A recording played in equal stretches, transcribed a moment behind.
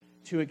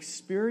to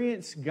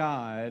experience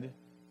God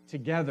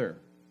together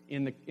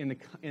in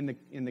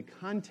the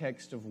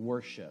context of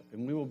worship.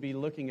 And we will be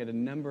looking at a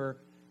number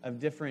of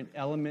different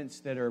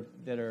elements that are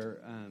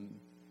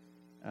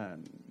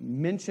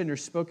mentioned or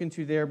spoken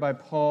to there by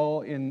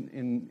Paul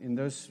in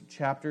those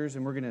chapters.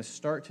 And we're going to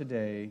start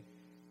today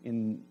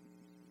in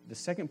the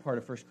second part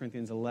of 1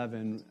 Corinthians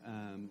 11,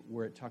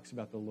 where it talks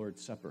about the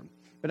Lord's Supper.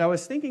 But I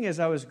was thinking as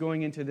I was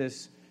going into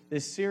this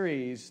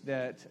series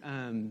that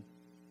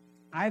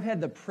I've had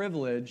the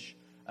privilege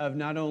of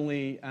not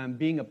only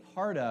being a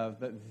part of,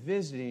 but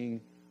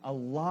visiting a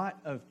lot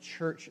of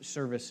church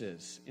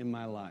services in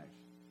my life.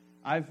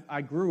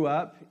 I grew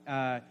up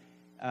my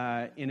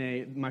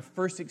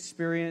first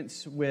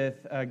experience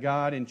with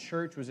God in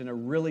church was in a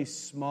really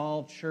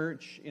small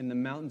church in the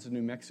mountains of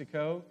New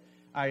Mexico.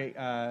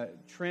 I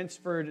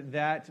transferred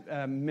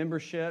that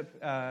membership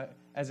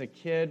as a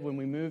kid when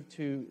we moved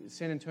to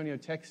San Antonio,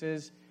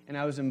 Texas, and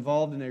I was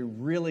involved in a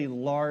really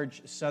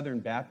large Southern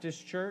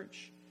Baptist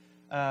church.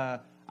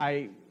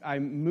 I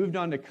moved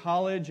on to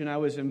college, and I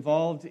was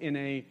involved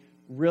in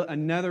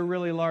another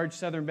really large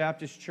Southern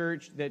Baptist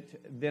church that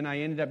then I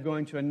ended up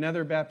going to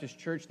another Baptist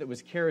church that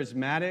was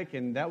charismatic,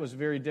 and that was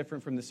very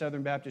different from the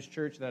Southern Baptist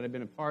church that I'd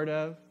been a part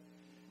of.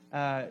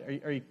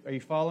 Are you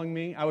following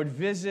me? I would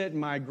visit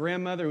my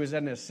grandmother who was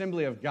at an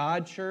Assembly of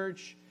God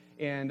church,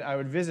 and I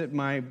would visit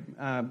my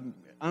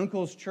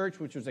uncle's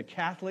church, which was a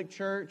Catholic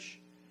church.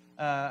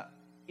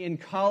 In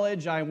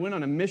college, I went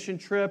on a mission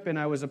trip, and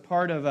I was a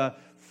part of a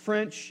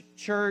French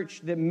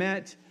church that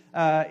met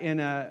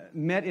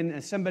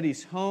in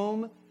somebody's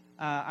home.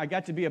 I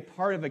got to be a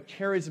part of a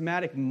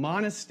charismatic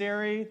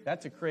monastery.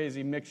 That's a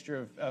crazy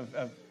mixture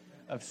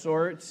of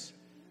sorts.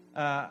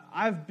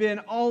 I've been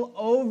all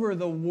over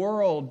the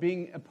world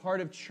being a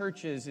part of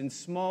churches in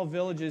small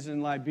villages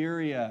in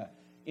Liberia,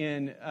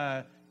 in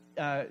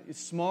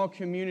small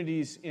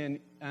communities in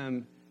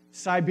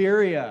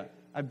Siberia.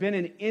 I've been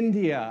in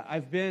India.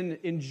 I've been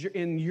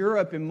in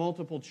Europe in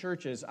multiple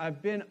churches.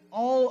 I've been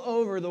all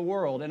over the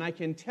world, and I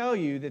can tell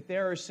you that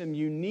there are some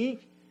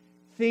unique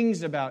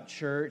things about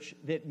church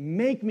that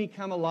make me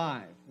come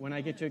alive when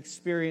I get to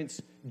experience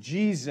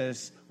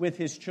Jesus with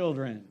His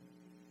children.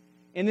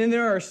 And then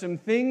there are some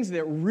things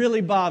that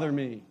really bother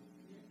me.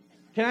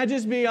 Can I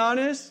just be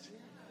honest?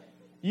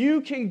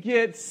 You can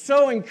get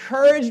so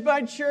encouraged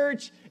by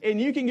church, and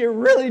you can get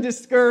really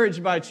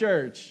discouraged by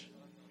church.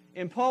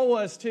 And Paul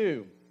was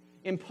too.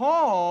 And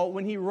Paul,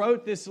 when he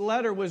wrote this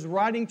letter, was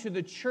writing to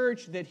the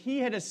church that he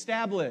had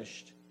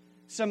established.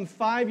 Some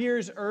 5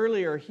 years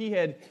earlier, he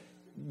had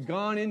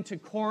gone into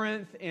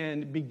Corinth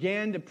and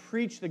began to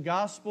preach the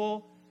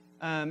gospel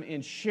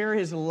and share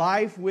his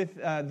life with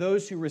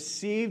those who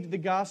received the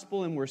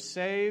gospel and were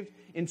saved,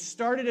 and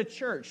started a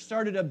church,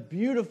 started a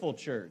beautiful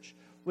church.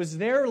 Was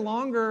there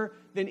longer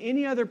than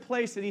any other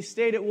place that he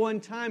stayed at one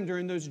time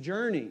during those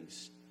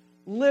journeys.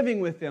 Living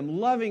with them,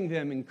 loving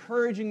them,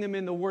 encouraging them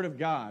in the Word of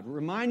God,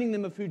 reminding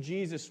them of who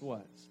Jesus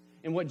was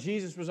and what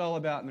Jesus was all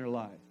about in their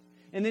life.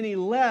 And then he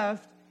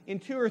left,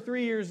 and 2 or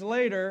 3 years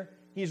later,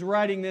 he's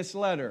writing this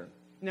letter.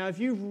 Now, if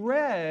you've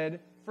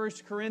read 1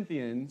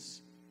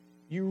 Corinthians,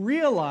 you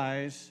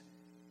realize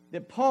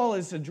that Paul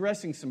is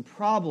addressing some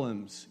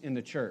problems in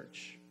the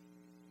church.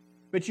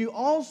 But you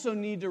also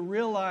need to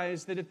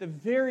realize that at the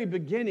very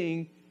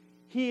beginning,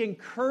 he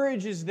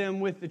encourages them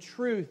with the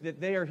truth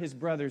that they are his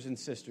brothers and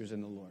sisters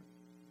in the Lord.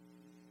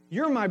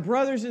 You're my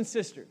brothers and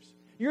sisters.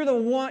 You're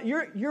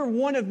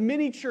one of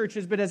many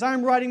churches, but as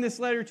I'm writing this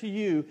letter to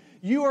you,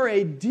 you are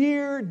a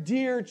dear,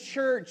 dear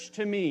church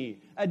to me,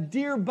 a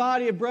dear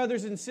body of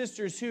brothers and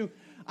sisters who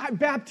I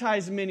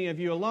baptized many of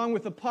you along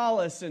with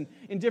Apollos and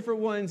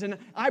different ones, and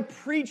I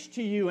preached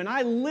to you, and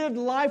I lived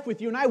life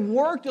with you, and I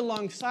worked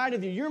alongside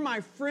of you. You're my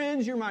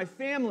friends, you're my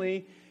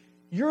family,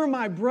 you're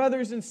my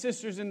brothers and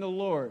sisters in the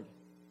Lord.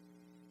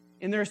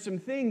 And there are some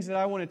things that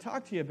I want to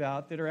talk to you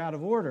about that are out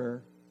of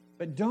order,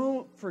 but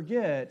don't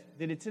forget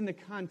that it's in the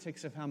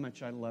context of how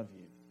much I love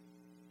you,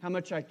 how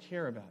much I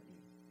care about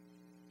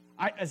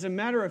you. As a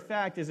matter of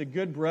fact, as a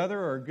good brother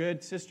or a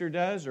good sister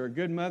does, or a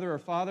good mother or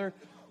father,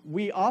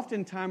 we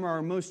oftentimes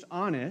are most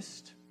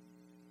honest.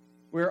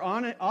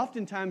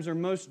 Oftentimes are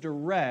most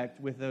direct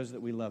with those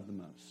that we love the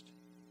most.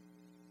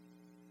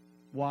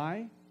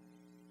 Why?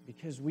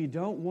 Because we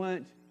don't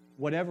want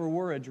whatever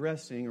we're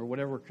addressing or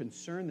whatever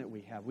concern that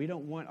we have, we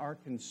don't want our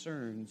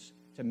concerns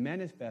to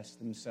manifest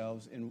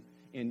themselves in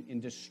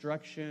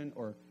destruction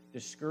or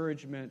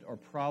discouragement or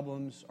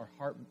problems or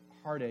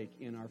heartache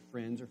in our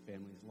friends or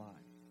family's lives.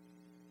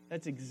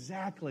 That's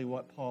exactly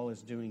what Paul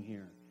is doing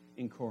here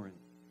in Corinth.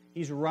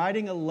 He's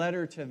writing a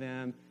letter to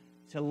them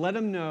to let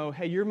them know,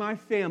 hey, you're my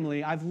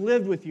family, I've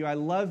lived with you, I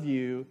love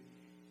you,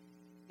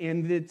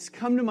 and it's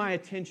come to my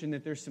attention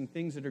that there's some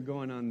things that are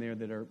going on there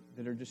that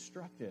are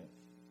destructive.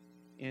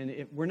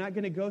 And we're not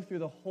going to go through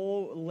the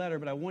whole letter,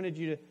 but I wanted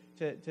you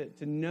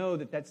to know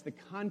that that's the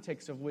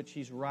context of which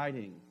he's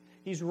writing.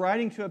 He's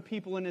writing to a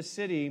people in a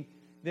city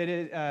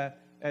that,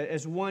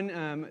 as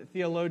one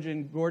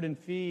theologian, Gordon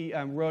Fee,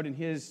 wrote in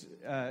his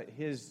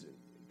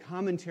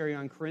commentary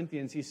on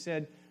Corinthians, he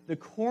said, the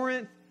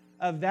Corinth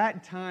of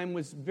that time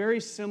was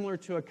very similar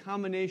to a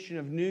combination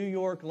of New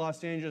York,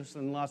 Los Angeles,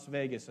 and Las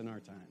Vegas in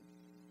our time.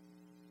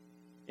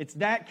 It's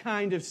that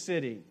kind of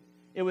city.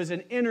 It was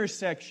an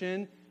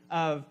intersection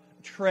of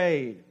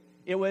trade.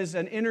 It was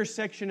an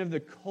intersection of the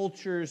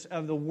cultures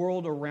of the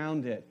world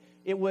around it.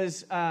 It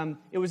was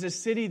a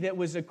city that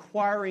was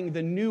acquiring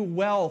the new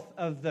wealth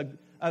of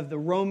the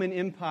Roman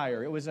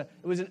Empire. It was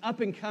an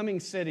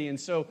up-and-coming city, and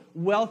so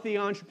wealthy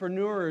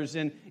entrepreneurs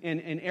and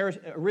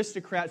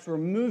aristocrats were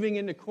moving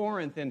into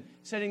Corinth and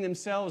setting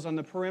themselves on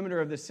the perimeter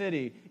of the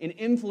city and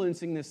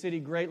influencing the city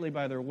greatly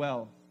by their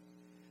wealth.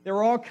 There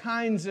were all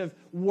kinds of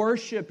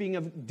worshiping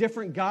of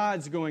different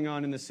gods going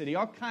on in the city,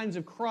 all kinds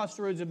of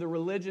crossroads of the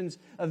religions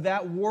of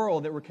that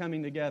world that were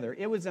coming together.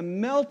 It was a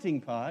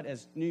melting pot,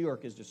 as New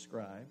York is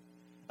described,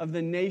 of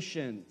the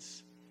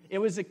nations. It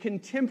was a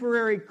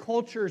contemporary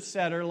culture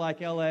setter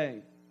like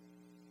L.A.,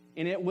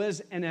 and it was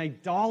an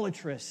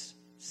idolatrous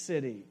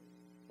city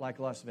like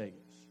Las Vegas.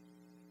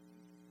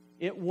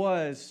 It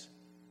was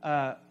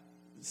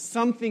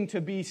something to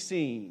be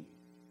seen,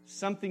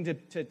 something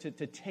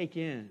to take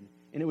in.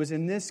 And it was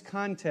in this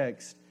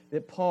context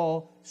that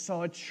Paul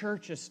saw a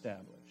church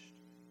established,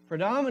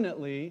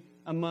 predominantly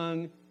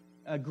among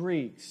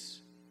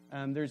Greeks.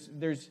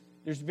 There's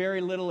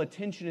very little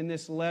attention in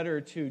this letter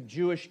to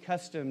Jewish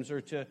customs or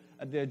to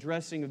the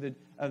addressing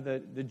of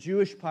the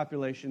Jewish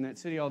population in that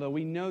city, although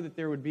we know that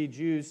there would be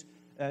Jews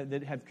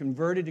that have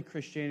converted to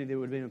Christianity that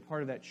would have been a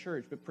part of that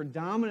church. But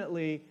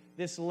predominantly,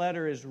 this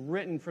letter is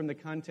written from the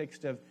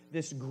context of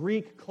this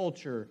Greek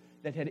culture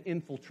that had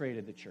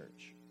infiltrated the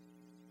church.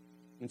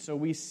 And so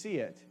we see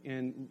it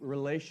in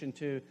relation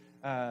to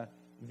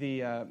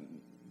the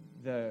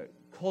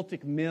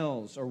cultic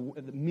meals or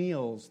the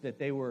meals that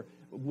they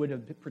would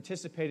have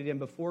participated in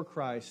before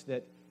Christ,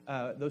 that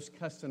those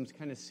customs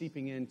kind of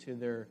seeping into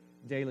their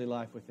daily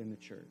life within the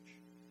church.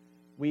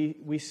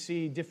 We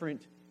see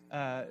different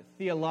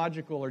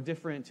theological or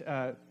different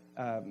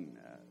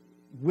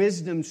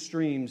wisdom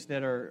streams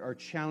that are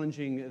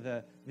challenging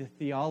the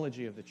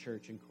theology of the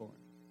church in Corinth.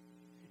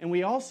 And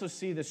we also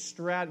see the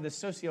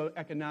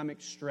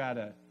socioeconomic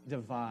strata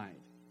divide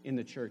in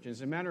the church.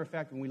 As a matter of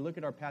fact, when we look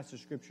at our passage of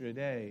Scripture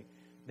today,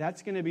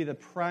 that's going to be the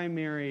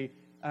primary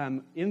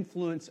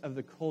influence of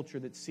the culture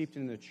that seeped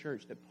into the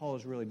church that Paul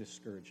is really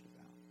discouraged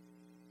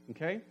about.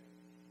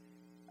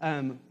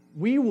 Okay?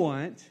 We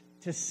want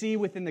to see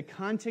within the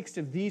context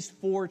of these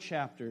 4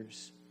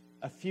 chapters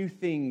a few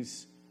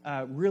things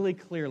really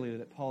clearly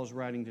that Paul is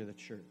writing to the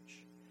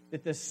church.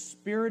 That the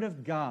Spirit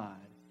of God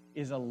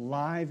is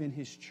alive in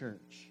His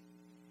church.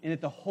 And that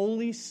the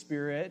Holy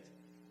Spirit,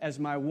 as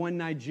my one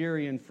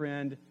Nigerian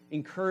friend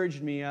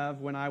encouraged me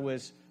of when I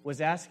was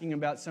asking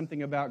about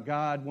something about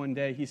God one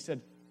day, he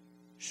said,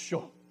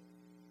 "Sure,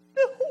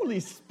 the Holy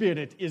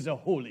Spirit is a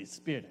Holy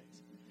Spirit.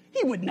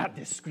 He would not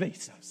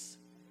disgrace us."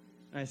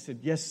 And I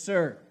said, "Yes,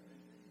 sir.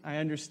 I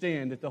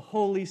understand that the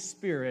Holy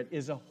Spirit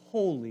is a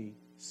Holy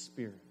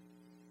Spirit.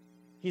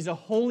 He's a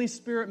Holy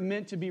Spirit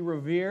meant to be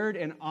revered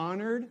and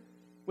honored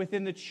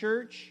within the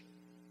church.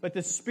 But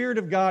the Spirit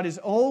of God is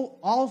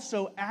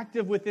also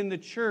active within the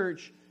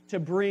church to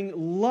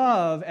bring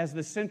love as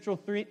the central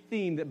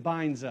theme that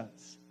binds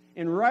us.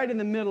 And right in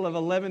the middle of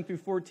 11 through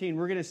 14,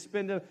 we're going to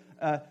spend a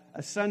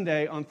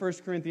Sunday on 1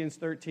 Corinthians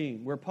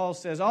 13, where Paul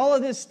says all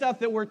of this stuff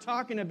that we're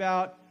talking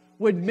about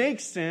would make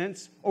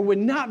sense or would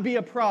not be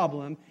a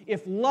problem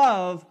if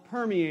love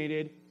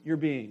permeated your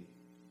being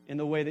in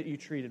the way that you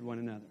treated one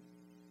another.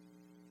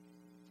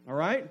 All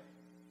right?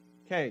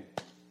 Okay.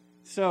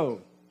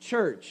 So,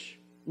 church.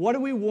 What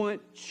do we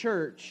want,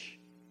 church?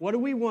 What do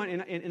we want?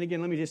 And again,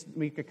 let me just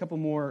make a couple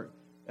more,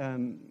 I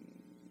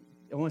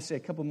want to say a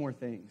couple more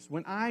things.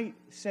 When I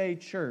say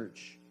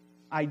church,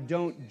 I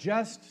don't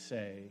just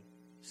say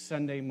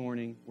Sunday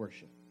morning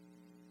worship.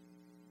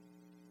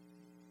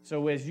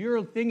 So as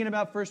you're thinking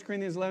about 1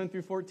 Corinthians 11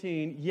 through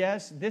 14,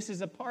 yes, this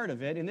is a part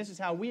of it, and this is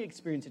how we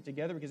experience it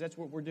together because that's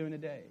what we're doing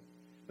today.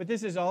 But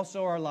this is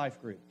also our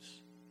life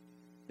groups.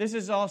 This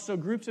is also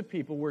groups of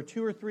people where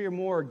 2 or 3 or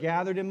more are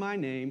gathered in my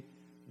name.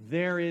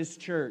 There is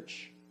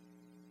church,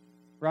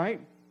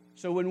 right?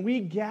 So when we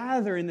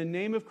gather in the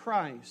name of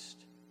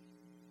Christ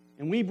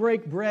and we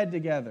break bread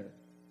together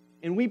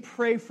and we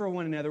pray for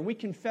one another, we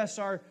confess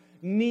our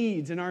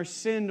needs and our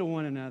sin to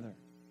one another,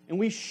 and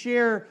we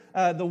share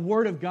the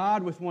Word of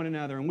God with one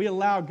another, and we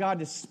allow God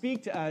to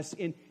speak to us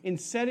in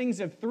settings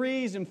of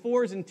 3s and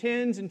 4s and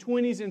 10s and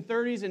 20s and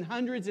 30s and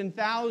hundreds and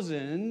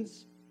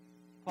thousands,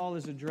 Paul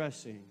is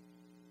addressing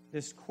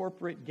this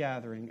corporate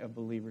gathering of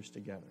believers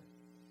together.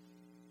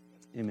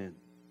 Amen.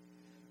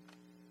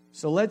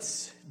 So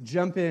let's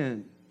jump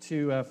in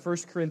to 1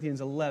 Corinthians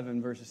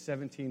 11, verses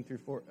 17 through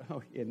 4.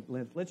 Oh,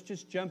 let's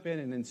just jump in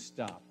and then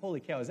stop. Holy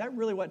cow, is that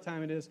really what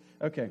time it is?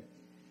 Okay.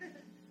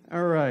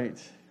 All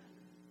right.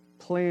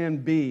 Plan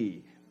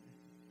B.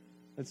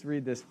 Let's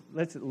read this.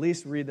 Let's at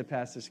least read the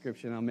passage of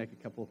Scripture, and I'll make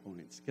a couple of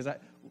points. Because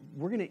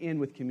we're going to end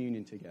with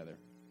communion together.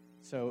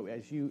 So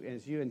as you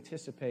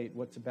anticipate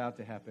what's about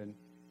to happen,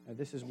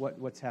 this is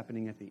what's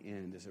happening at the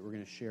end, is that we're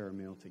going to share a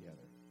meal together.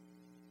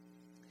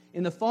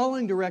 In the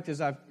following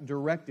directives,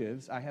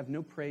 I have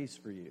no praise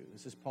for you.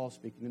 This is Paul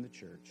speaking to the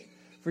church.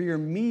 For your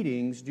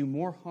meetings do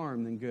more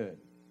harm than good.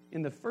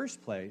 In the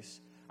first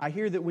place, I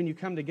hear that when you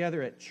come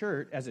together at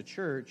church, as a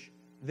church,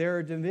 there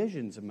are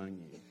divisions among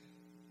you.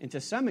 And to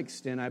some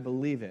extent, I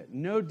believe it.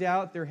 No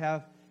doubt there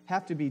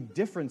have to be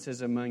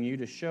differences among you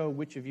to show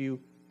which of you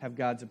have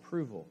God's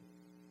approval.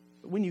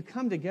 But when you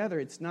come together,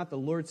 it's not the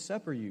Lord's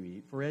Supper you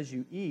eat, for as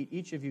you eat,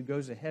 each of you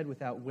goes ahead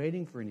without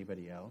waiting for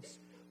anybody else.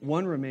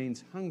 One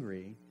remains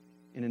hungry,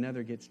 and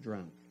another gets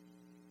drunk.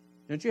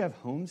 Don't you have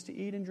homes to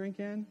eat and drink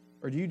in?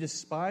 Or do you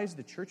despise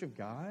the church of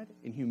God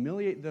and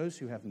humiliate those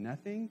who have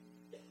nothing?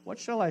 What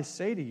shall I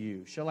say to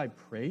you? Shall I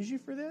praise you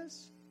for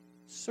this?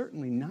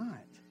 Certainly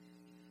not.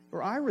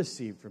 For I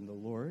received from the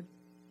Lord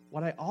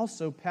what I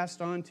also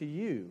passed on to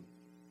you.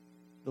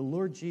 The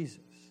Lord Jesus,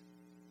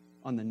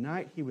 on the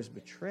night he was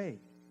betrayed,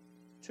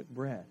 took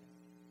bread.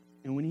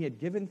 And when he had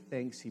given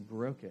thanks, he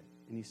broke it.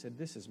 And he said,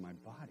 "This is my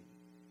body,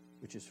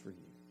 which is for you.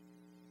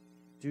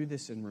 Do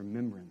this in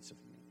remembrance of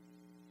me."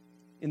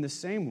 In the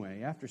same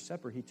way, after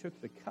supper, he took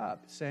the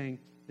cup, saying,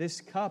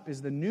 "This cup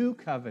is the new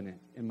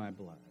covenant in my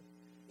blood.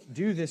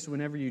 Do this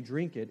whenever you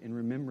drink it in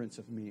remembrance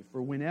of me.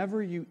 For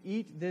whenever you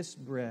eat this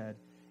bread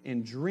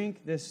and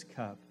drink this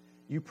cup,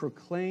 you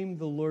proclaim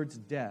the Lord's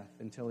death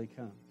until he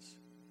comes.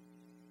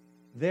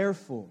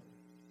 Therefore,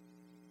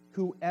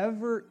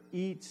 whoever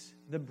eats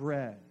the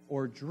bread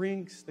or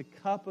drinks the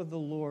cup of the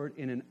Lord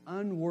in an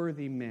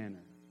unworthy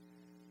manner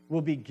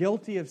will be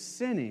guilty of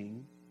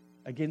sinning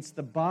against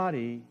the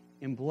body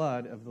and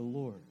blood of the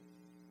Lord.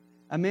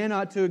 A man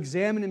ought to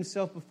examine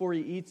himself before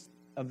he eats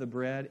of the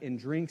bread and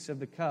drinks of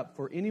the cup.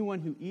 For anyone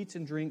who eats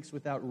and drinks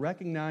without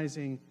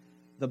recognizing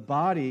the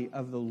body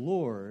of the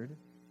Lord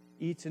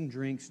eats and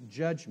drinks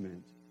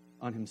judgment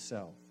on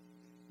himself.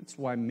 That's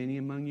why many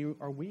among you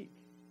are weak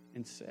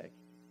and sick,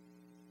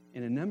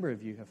 and a number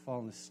of you have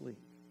fallen asleep.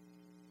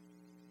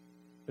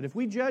 But if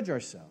we judge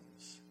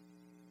ourselves,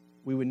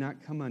 we would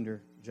not come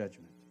under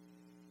judgment.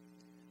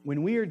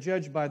 When we are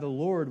judged by the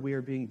Lord, we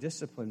are being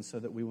disciplined so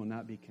that we will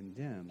not be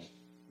condemned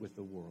with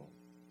the world.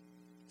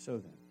 So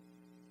then,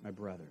 my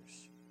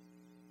brothers,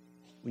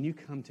 when you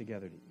come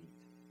together to eat,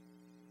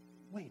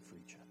 wait for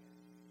each other.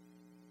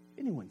 If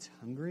anyone's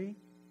hungry,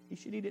 he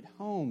should eat at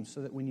home,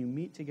 so that when you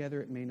meet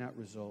together, it may not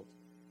result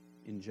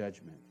in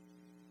judgment.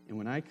 And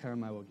when I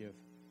come, I will give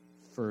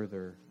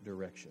further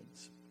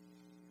directions.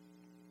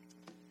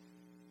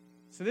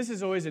 So this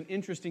is always an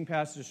interesting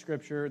passage of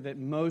Scripture that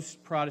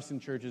most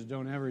Protestant churches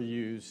don't ever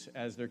use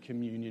as their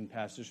communion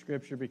passage of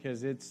Scripture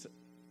because it's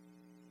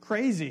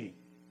crazy.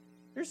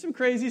 There's some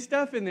crazy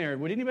stuff in there.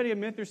 Would anybody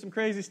admit there's some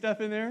crazy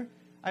stuff in there?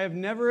 I have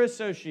never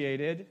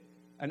associated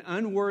an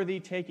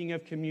unworthy taking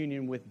of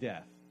communion with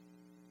death.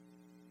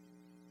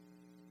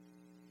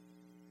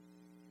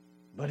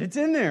 But it's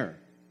in there.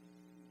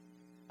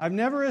 I've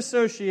never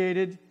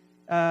associated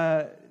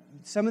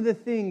some of the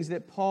things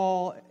that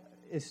Paul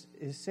is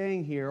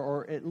saying here,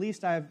 or at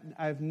least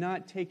I've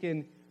not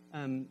taken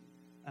time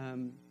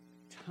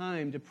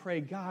to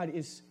pray, God,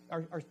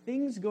 are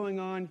things going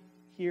on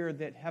here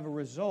that have a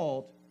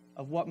result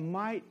of what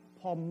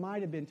Paul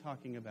might have been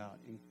talking about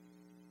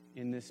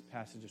in this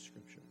passage of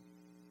Scripture?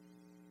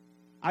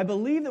 I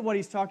believe that what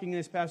he's talking in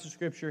this passage of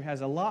Scripture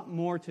has a lot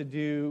more to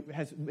do,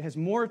 has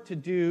more to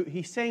do,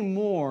 he's saying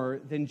more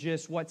than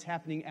just what's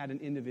happening at an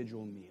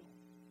individual meal.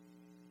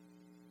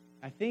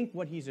 I think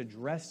what he's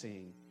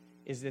addressing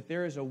is that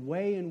there is a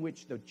way in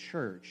which the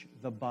church,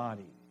 the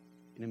body,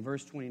 and in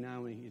verse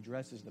 29 when he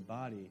addresses the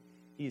body,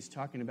 he is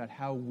talking about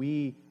how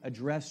we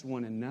address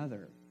one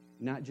another,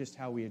 not just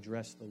how we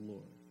address the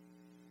Lord.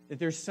 That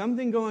there's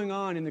something going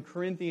on in the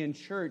Corinthian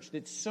church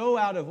that's so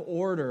out of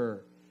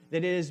order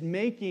that it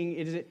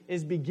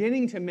is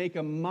beginning to make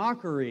a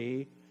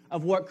mockery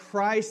of what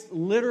Christ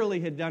literally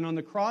had done on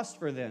the cross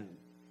for them.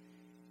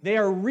 They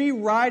are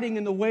rewriting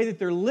in the way that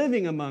they're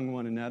living among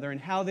one another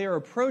and how they are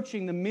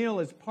approaching the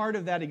meal as part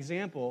of that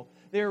example.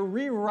 They're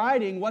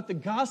rewriting what the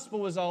gospel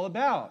was all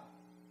about.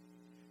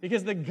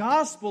 Because the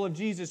gospel of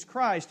Jesus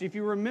Christ, if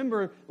you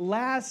remember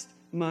last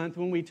month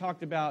when we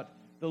talked about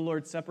the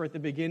Lord's Supper at the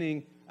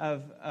beginning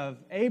of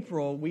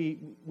April, we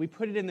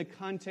put it in the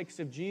context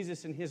of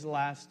Jesus in his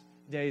last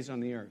days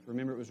on the earth.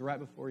 Remember, it was right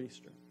before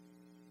Easter.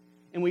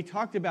 And we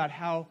talked about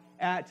how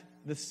at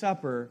the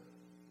supper,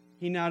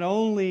 he not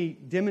only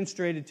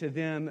demonstrated to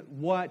them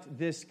what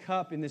this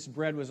cup and this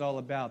bread was all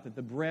about, that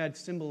the bread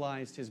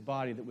symbolized his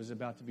body that was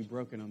about to be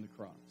broken on the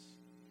cross,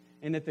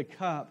 and that the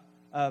cup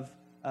of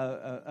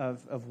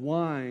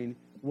wine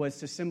was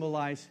to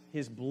symbolize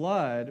his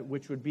blood,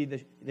 which would be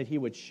that he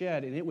would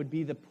shed, and it would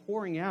be the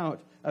pouring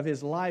out of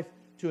his life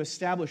to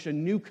establish a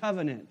new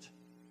covenant,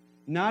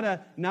 not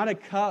a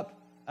cup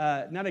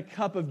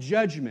of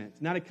judgment,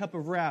 not a cup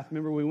of wrath.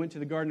 Remember, we went to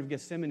the Garden of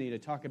Gethsemane to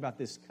talk about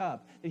this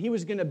cup. That he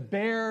was going to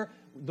bear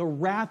the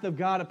wrath of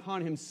God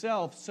upon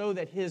himself so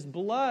that his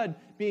blood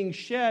being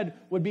shed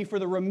would be for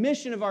the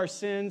remission of our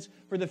sins,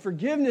 for the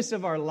forgiveness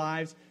of our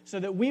lives, so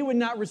that we would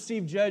not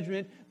receive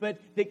judgment, but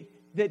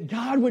that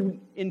God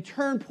would in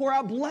turn pour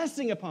out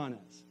blessing upon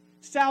us.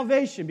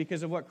 Salvation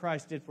because of what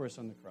Christ did for us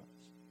on the cross.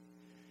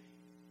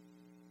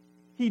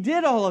 He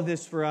did all of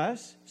this for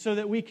us so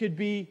that we could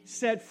be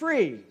set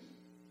free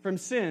from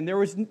sin. There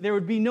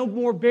would be no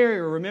more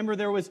barrier.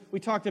 Remember, we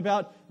talked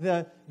about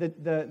the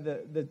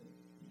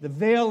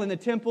veil in the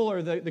temple,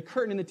 or the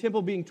curtain in the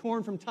temple being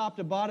torn from top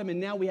to bottom, and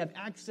now we have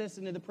access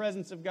into the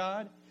presence of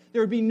God.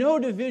 There would be no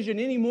division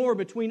anymore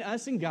between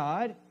us and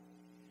God,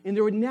 and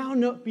there would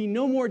now be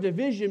no more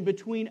division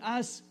between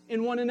us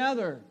and one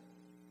another.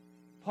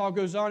 Paul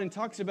goes on and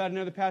talks about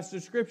another passage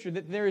of Scripture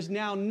that there is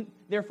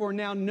therefore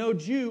now no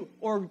Jew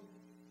or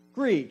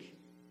Greek.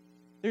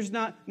 There's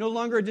no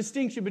longer a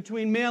distinction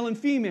between male and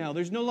female.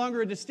 There's no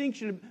longer a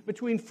distinction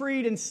between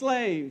freed and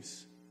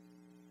slaves.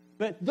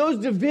 But those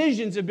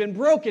divisions have been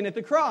broken at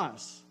the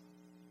cross.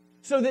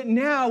 So that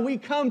now we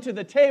come to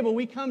the table,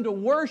 we come to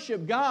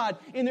worship God,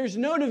 and there's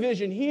no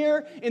division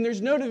here, and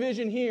there's no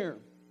division here.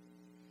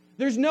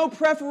 There's no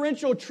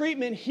preferential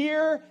treatment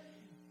here.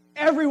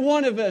 Every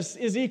one of us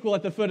is equal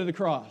at the foot of the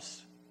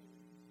cross.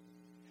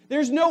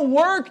 There's no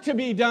work to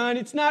be done.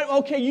 It's not,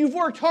 okay, you've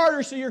worked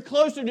harder so you're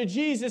closer to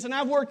Jesus, and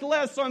I've worked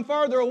less so I'm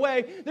farther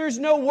away. There's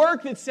no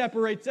work that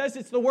separates us.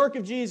 It's the work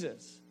of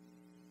Jesus.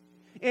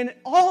 And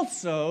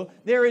also,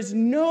 there is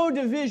no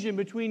division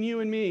between you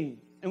and me.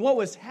 And what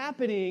was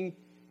happening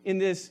in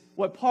this,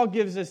 what Paul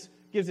gives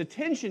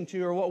attention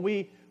to, or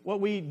what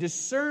we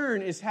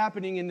discern is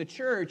happening in the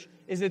church,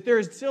 is that there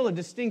is still a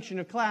distinction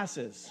of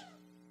classes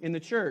in the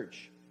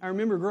church. I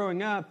remember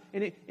growing up,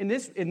 and in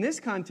this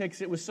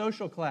context, it was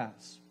social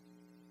class.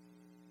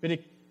 But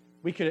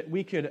we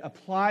could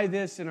apply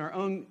this in our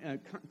own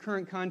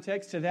current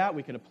context to that.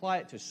 We could apply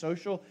it to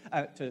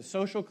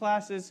social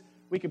classes.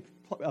 We could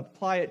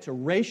apply it to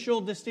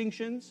racial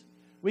distinctions.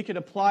 We could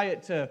apply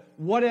it to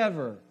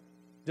whatever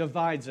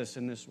divides us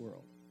in this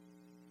world.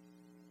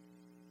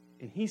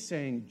 And he's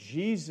saying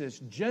Jesus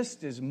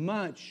just as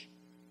much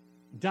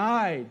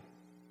died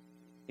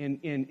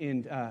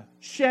and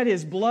shed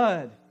his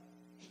blood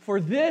for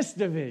this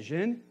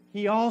division.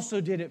 He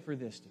also did it for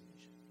this division.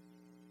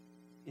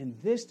 And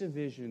this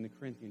division in the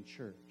Corinthian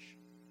church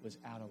was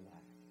out of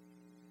whack.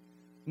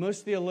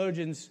 Most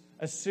theologians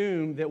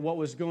assume that what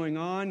was going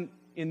on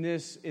in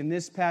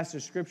this passage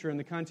of Scripture in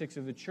the context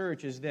of the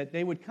church is that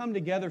they would come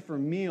together for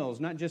meals,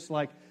 not just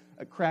like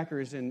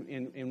crackers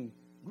and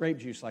grape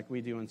juice like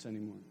we do on Sunday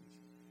mornings.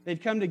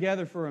 They'd come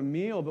together for a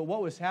meal, but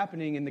what was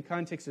happening in the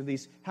context of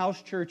these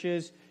house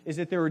churches is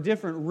that there were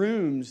different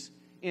rooms,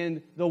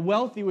 and the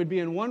wealthy would be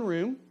in one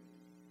room,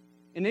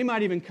 and they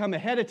might even come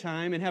ahead of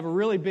time and have a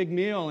really big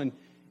meal and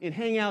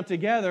hang out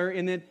together,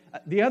 and then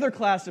the other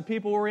class of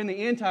people were in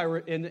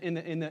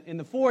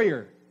the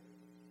foyer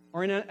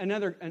or in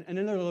another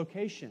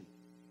location.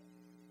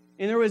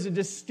 And there was a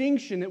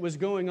distinction that was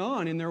going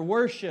on in their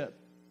worship.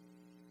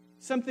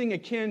 Something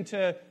akin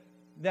to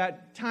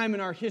that time in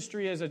our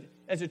history as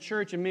a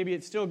church, and maybe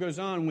it still goes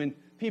on, when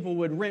people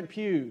would rent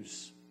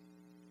pews.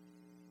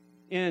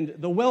 And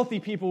the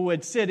wealthy people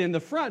would sit in the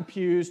front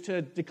pews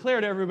to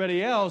declare to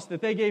everybody else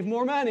that they gave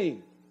more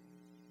money.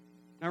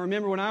 I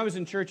remember when I was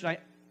in church, I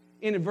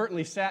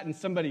inadvertently sat in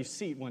somebody's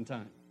seat one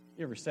time.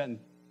 You ever sat in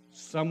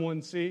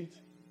someone's seat?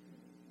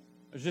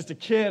 I was just a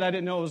kid. I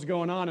didn't know what was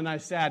going on, and I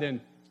sat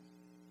in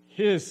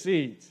his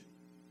seat.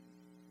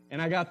 And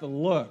I got the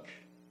look.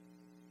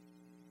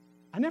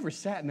 I never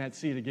sat in that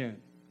seat again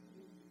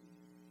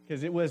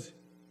because it was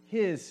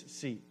his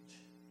seat.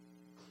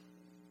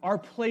 Our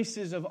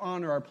places of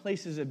honor, our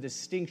places of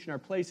distinction, our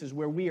places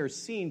where we are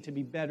seen to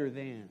be better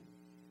than.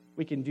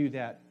 We can do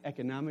that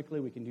economically.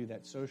 We can do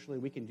that socially.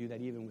 We can do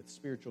that even with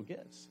spiritual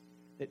gifts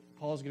that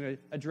Paul's going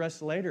to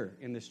address later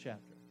in this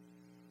chapter,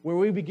 where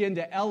we begin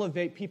to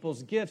elevate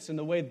people's gifts and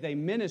the way that they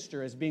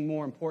minister as being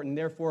more important.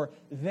 Therefore,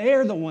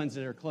 they're the ones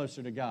that are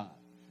closer to God,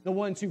 the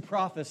ones who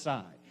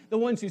prophesy, the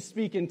ones who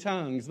speak in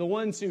tongues, the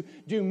ones who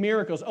do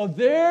miracles. Oh,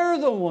 they're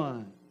the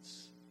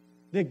ones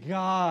that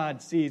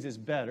God sees as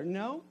better.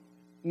 No,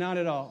 not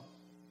at all.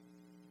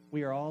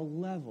 We are all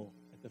level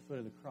at the foot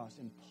of the cross.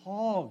 And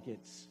Paul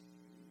gets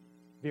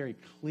very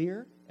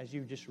clear, as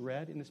you've just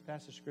read in this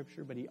passage of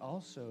Scripture, but he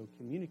also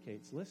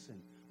communicates,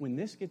 listen, when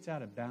this gets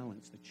out of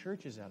balance, the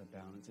church is out of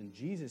balance, and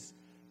Jesus'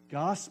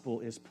 gospel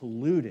is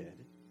polluted,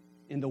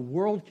 and the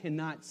world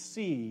cannot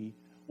see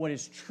what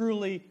is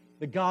truly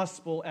the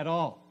gospel at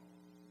all.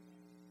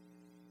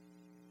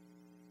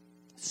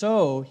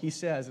 So, he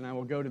says, and I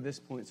will go to this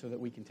point so that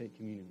we can take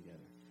communion together.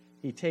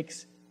 He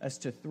takes us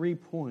to 3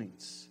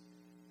 points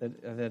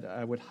that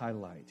I would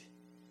highlight.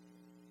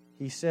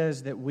 He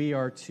says that we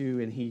are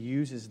to, and he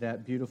uses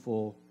that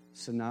beautiful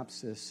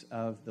synopsis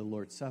of the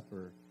Lord's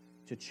Supper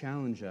to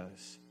challenge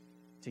us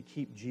to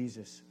keep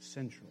Jesus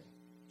central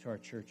to our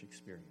church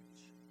experience.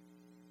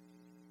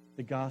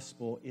 The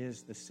gospel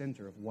is the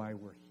center of why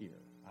we're here.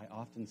 I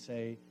often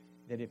say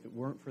that if it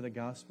weren't for the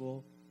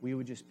gospel, we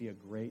would just be a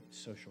great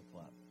social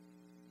club.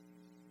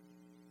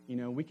 You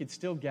know, we could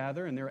still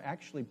gather, and there are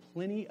actually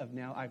plenty of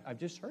now, I've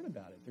just heard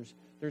about it.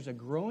 There's a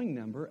growing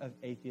number of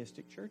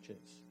atheistic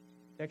churches.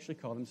 They actually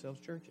call themselves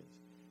churches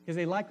because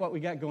they like what we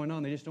got going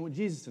on. They just don't want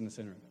Jesus in the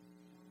center of it.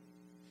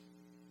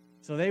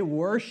 So they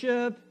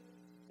worship,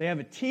 they have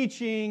a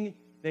teaching,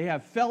 they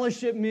have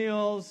fellowship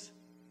meals,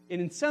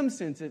 and in some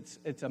sense,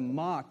 it's a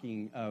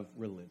mocking of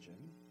religion.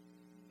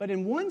 But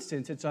in one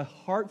sense, it's a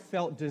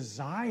heartfelt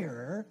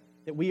desire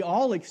that we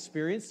all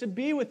experience to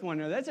be with one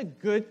another. That's a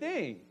good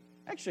thing.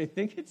 I actually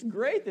think it's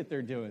great that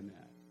they're doing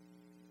that.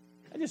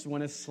 I just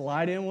want to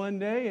slide in one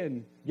day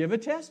and give a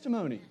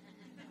testimony.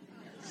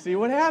 See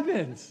what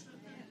happens.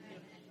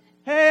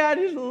 Hey, I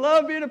just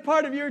love being a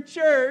part of your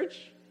church.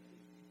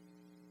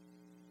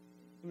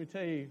 Let me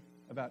tell you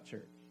about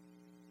church.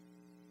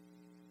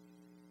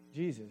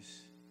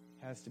 Jesus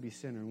has to be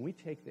center. And we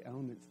take the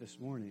elements this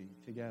morning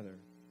together.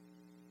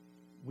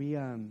 We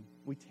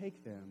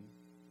take them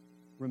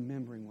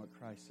remembering what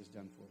Christ has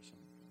done for us on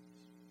the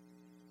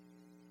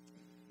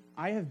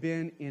cross. I have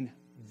been in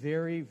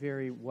very,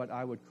 very what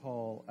I would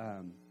call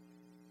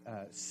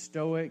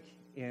stoic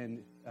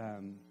and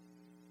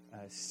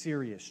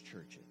serious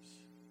churches.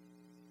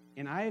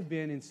 And I have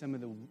been in some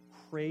of the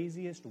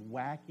craziest,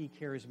 wacky,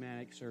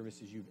 charismatic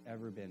services you've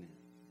ever been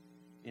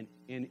in.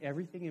 And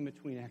everything in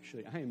between,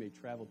 actually. I am a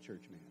travel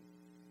church man.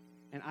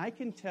 And I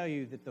can tell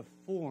you that the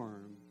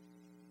form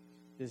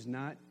does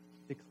not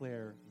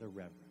declare the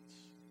reverence.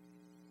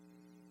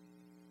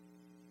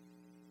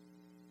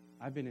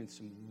 I've been in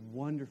some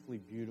wonderfully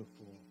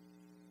beautiful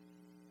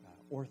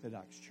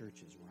Orthodox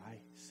churches where I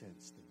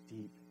sense the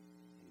deep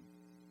and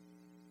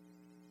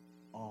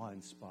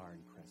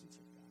awe-inspiring presence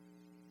of God.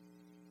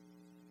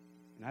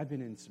 And I've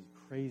been in some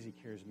crazy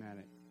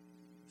charismatic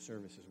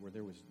services where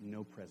there was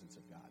no presence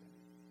of God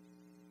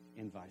in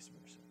it, and vice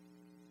versa.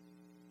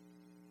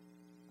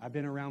 I've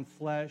been around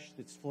flesh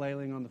that's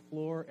flailing on the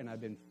floor, and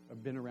I've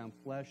been around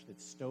flesh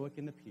that's stoic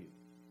in the pew.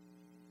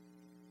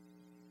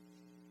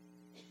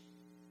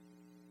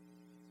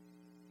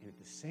 And at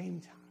the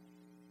same time,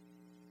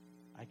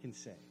 I can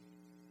say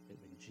that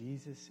when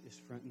Jesus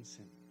is front and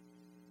center,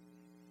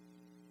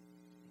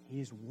 He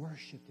is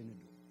worshipped and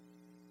adored,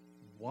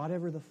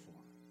 whatever the form,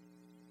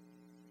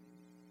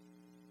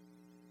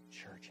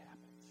 church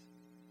happens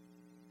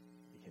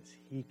because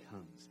He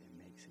comes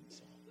and makes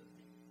Himself known.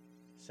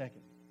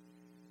 Secondly,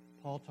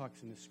 Paul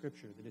talks in the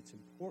Scripture that it's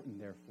important,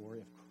 therefore,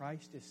 if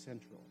Christ is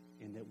central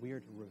and that we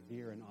are to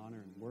revere and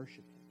honor and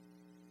worship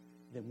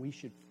Him, then we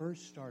should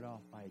first start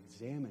off by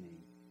examining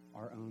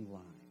our own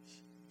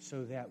lives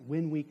so that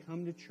when we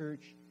come to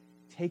church,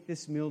 take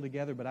this meal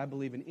together, but I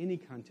believe in any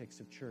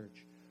context of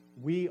church,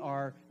 we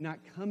are not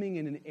coming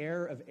in an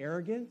air of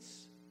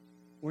arrogance.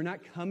 We're not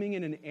coming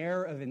in an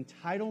air of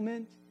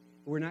entitlement.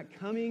 We're not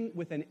coming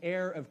with an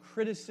air of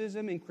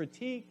criticism and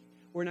critique.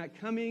 We're not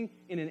coming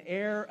in an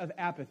air of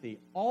apathy.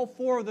 All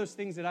four of those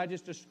things that I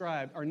just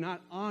described are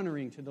not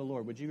honoring to the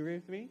Lord. Would you agree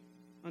with me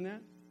on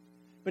that?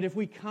 But if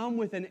we come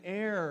with an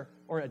air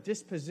or a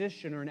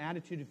disposition or an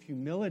attitude of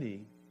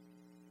humility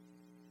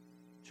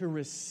to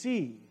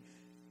receive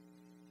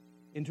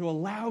and to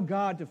allow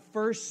God to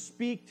first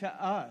speak to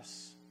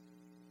us,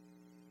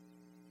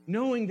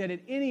 knowing that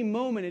at any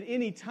moment, at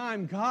any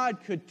time, God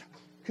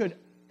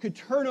could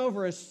turn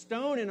over a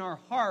stone in our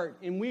heart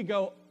and we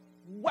go,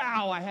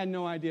 wow, I had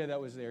no idea that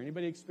was there.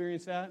 Anybody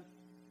experience that?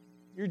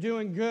 You're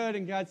doing good,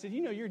 and God said,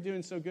 you're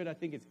doing so good, I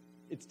think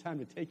it's time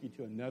to take you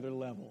to another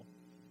level.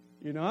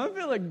 I'm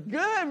feeling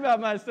good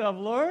about myself,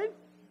 Lord.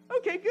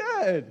 Okay,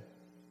 good.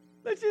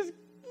 Let's just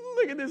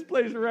look at this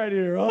place right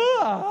here.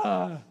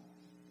 Not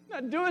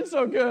doing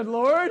so good,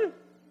 Lord.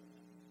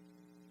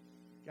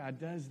 God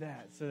does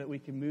that so that we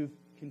can move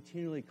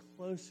continually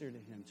closer to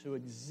Him, to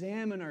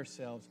examine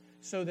ourselves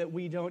so that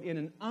we don't, in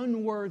an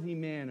unworthy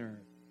manner,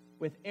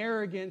 with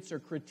arrogance or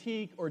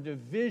critique or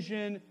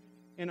division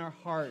in our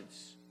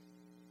hearts,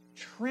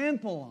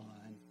 trample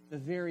on the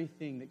very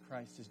thing that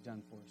Christ has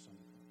done for us on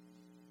the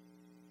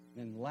cross.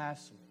 And then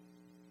lastly,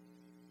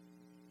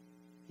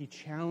 He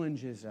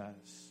challenges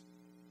us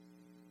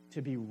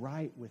to be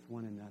right with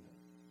one another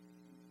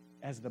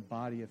as the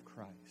body of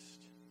Christ.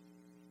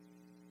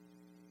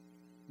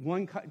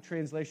 One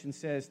translation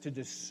says to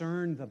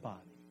discern the body,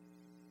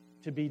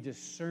 to be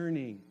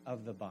discerning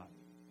of the body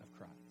of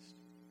Christ.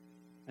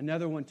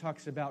 Another one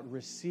talks about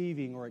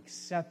receiving or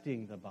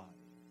accepting the body.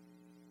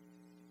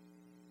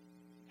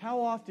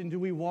 How often do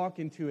we walk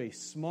into a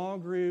small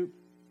group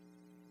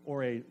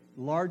or a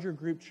larger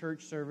group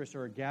church service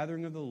or a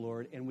gathering of the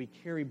Lord and we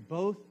carry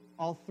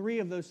all three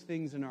of those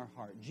things in our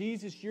heart?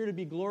 Jesus, you're to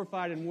be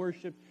glorified and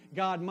worshiped.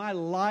 God, my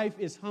life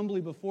is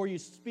humbly before you.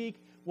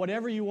 Speak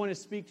whatever you want to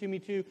speak to me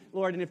to,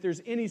 Lord. And if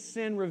there's any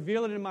sin,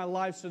 reveal it in my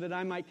life so that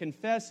I might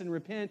confess and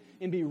repent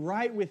and be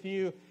right with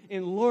you.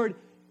 And Lord,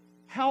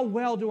 how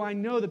well do I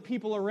know the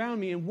people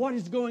around me and what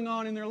is going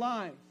on in their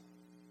life?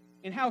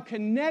 And how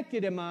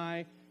connected am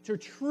I to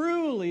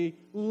truly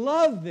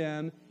love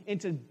them and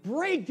to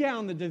break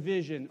down the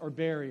division or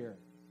barrier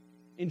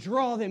and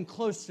draw them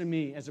close to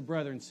me as a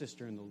brother and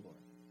sister in the Lord?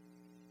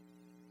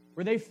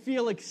 Where they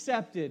feel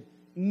accepted,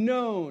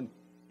 known,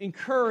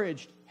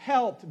 encouraged,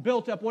 helped,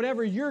 built up,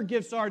 whatever your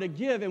gifts are to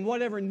give and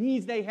whatever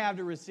needs they have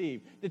to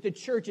receive, that the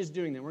church is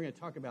doing that. We're going to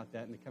talk about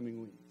that in the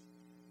coming weeks.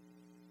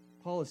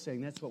 Paul is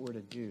saying that's what we're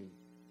to do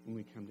when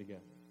we come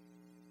together.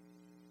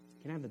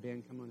 Can I have the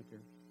band come on up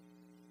here?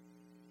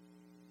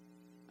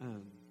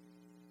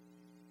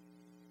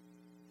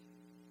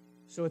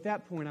 So at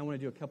that point, I want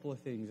to do a couple of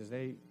things. As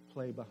they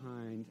play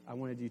behind, I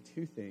want to do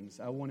two things.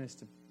 I want us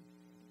to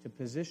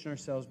position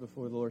ourselves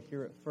before the Lord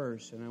here at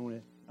first, and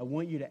I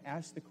want you to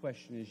ask the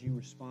question as you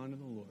respond to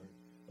the Lord,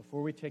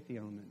 before we take the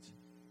elements,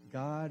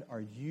 God,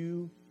 are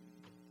you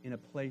in a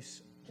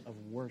place of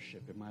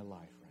worship in my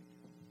life right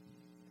now?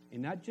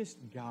 And not just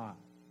God,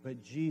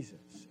 but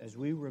Jesus, as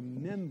we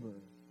remember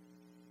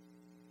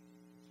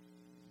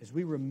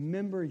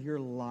your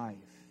life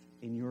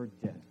and your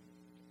death.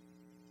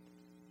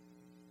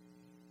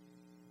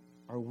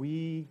 Are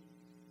we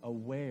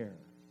aware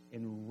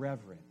and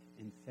reverent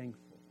and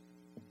thankful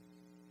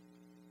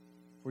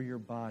for your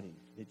body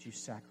that you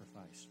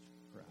sacrificed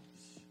for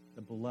us,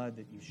 the blood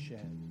that you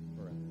shed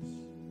for us?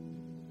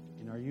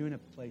 And are you in a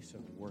place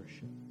of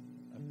worship,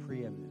 of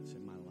preeminence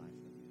in my life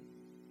right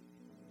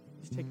now?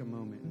 Just take a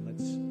moment and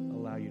let's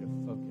allow you to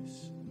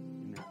focus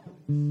in that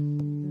place.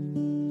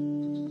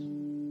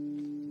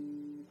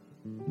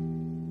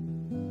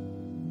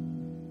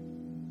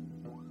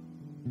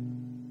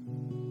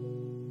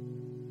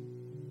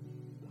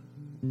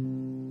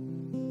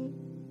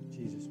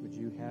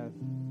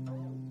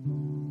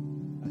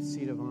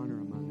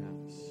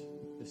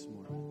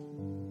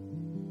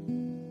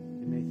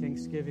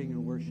 Thanksgiving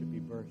and worship be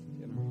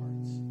birthed in our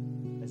hearts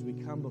as we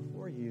come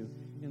before you.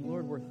 And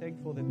Lord, we're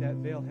thankful that that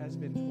veil has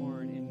been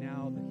torn, and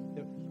now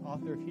the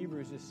author of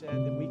Hebrews has said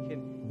that we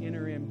can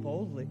enter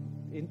boldly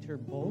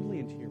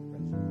into your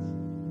presence,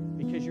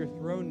 because your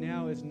throne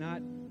now is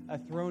not a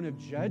throne of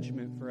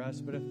judgment for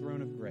us, but a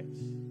throne of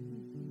grace,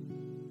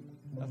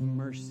 of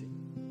mercy,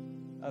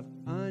 of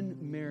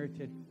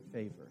unmerited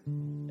favor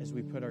as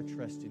we put our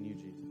trust in you,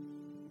 Jesus.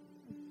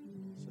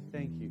 So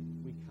thank you.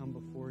 We come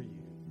before you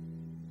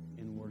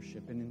in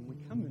worship. And when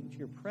we come into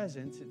your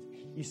presence,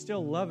 you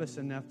still love us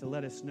enough to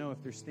let us know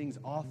if there's things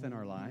off in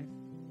our life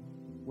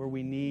where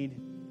we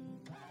need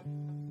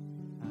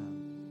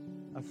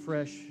a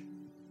fresh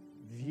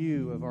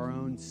view of our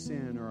own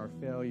sin or our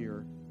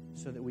failure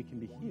so that we can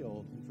be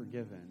healed and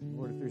forgiven.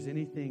 Lord, if there's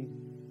anything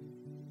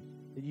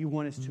that you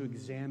want us to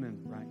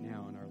examine right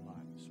now in our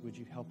lives, would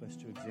you help us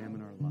to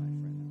examine our life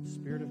right now?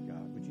 Spirit of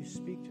God, would you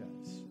speak to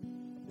us?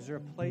 Is there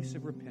a place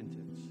of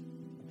repentance,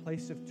 a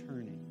place of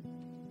turning?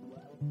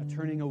 A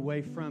turning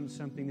away from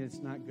something that's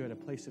not good, a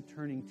place of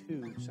turning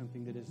to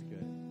something that is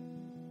good.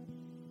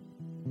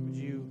 Would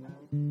you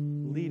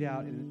lead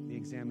out in the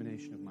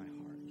examination of my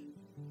heart?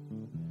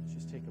 Let's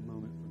just take a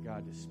moment for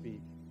God to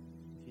speak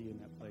to you in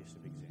that place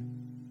of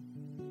examining.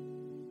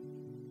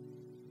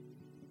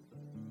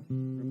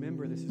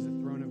 Remember, this is a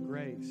throne of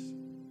grace,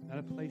 not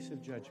a place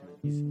of judgment.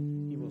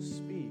 He will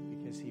speak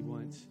because he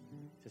wants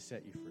to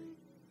set you free.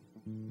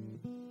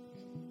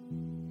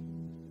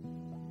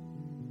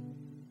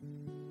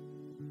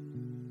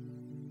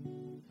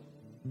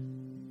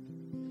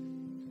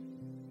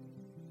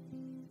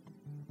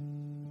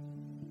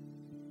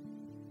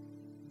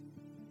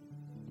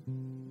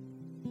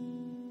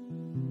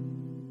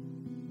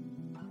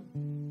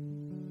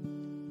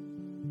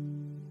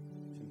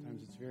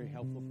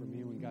 Helpful for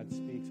me when God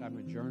speaks. I'm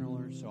a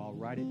journaler, so I'll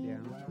write it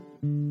down.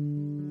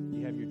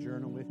 You have your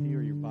journal with you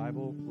or your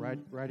Bible,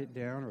 write it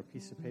down, or a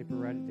piece of paper,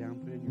 write it down,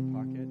 put it in your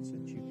pocket so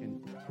that you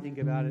can think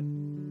about it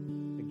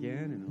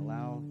again and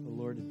allow the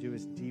Lord to do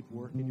his deep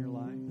work in your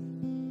life.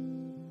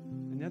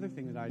 Another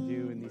thing that I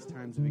do in these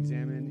times of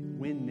examine,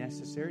 when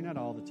necessary, not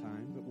all the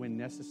time, but when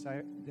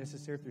necessary,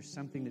 if there's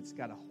something that's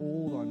got a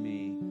hold on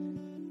me,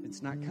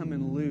 it's not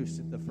coming loose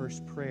at the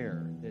first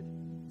prayer, that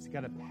it's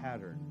got a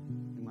pattern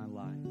in my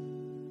life.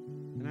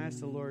 And I ask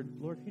the Lord,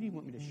 who do you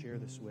want me to share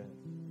this with?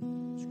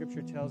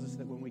 Scripture tells us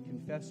that when we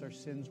confess our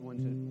sins one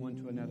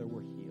to another,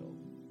 we're healed.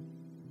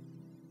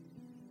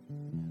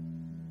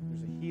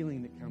 There's a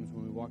healing that comes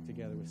when we walk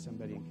together with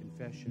somebody in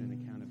confession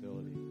and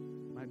accountability.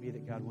 It might be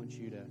that God wants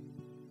you to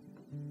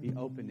be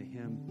open to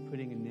him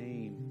putting a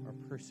name or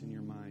person in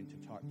your mind to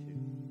talk to.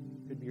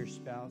 Could be your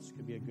spouse,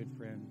 could be a good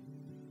friend,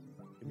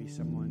 could be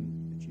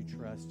someone that you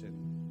trust and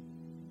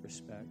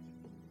respect.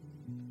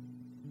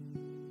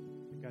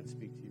 Let God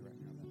speak to you right now.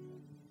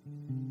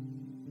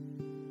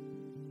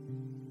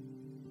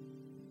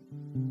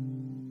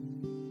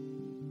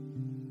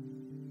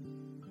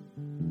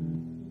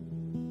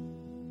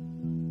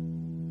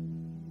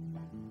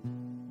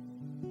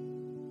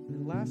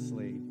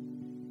 Lastly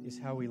is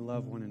how we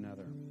love one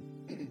another.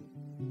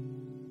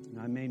 And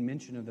I made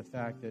mention of the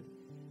fact that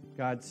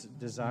God's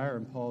desire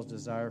and Paul's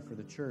desire for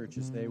the church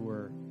as they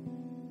were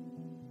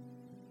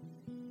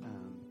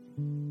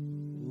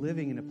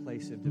living in a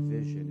place of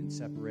division and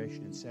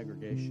separation and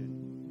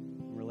segregation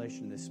in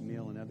relation to this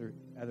meal and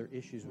other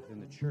issues within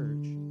the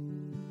church.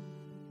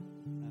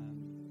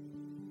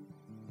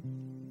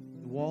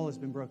 The wall has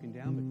been broken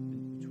down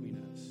between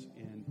us,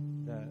 and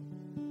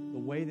the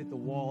way that the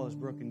wall is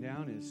broken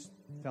down is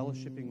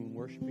fellowshipping and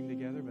worshiping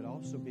together, but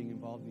also being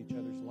involved in each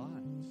other's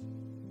lives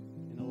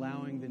and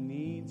allowing the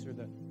needs or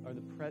the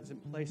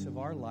present place of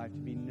our life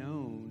to be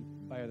known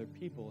by other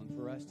people, and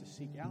for us to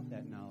seek out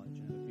that knowledge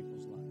in other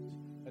people's lives,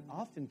 but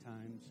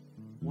oftentimes,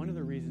 one of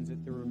the reasons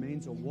that there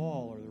remains a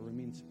wall or there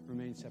remains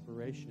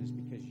separation is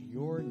because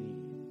your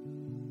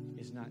need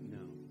is not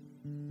known.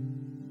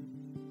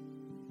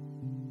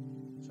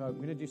 So I'm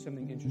going to do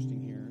something interesting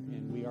here,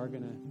 and we are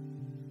going to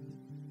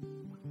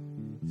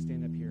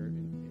stand up here in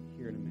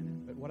a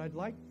minute. But what I'd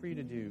like for you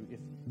to do,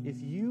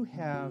 if you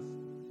have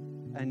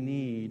a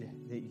need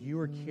that you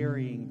are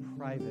carrying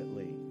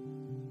privately,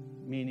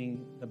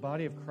 meaning the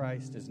body of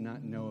Christ does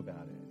not know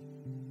about it,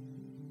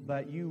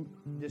 but you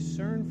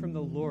discern from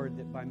the Lord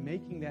that by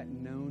making that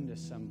known to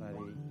somebody,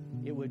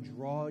 it would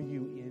draw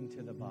you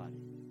into the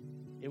body.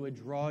 It would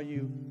draw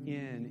you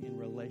in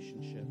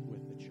relationship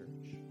with the church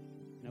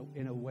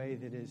in a way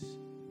that is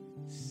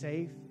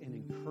safe and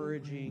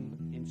encouraging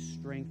and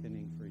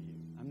strengthening for you.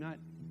 I'm not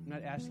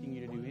asking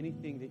you to do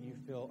anything that you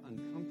feel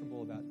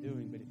uncomfortable about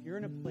doing, but if you're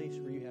in a place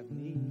where you have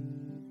need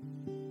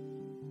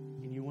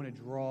and you want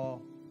to draw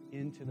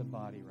into the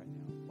body right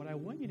now, what I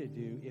want you to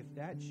do, if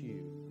that's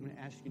you, I'm going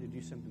to ask you to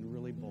do something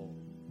really bold.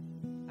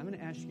 I'm going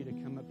to ask you to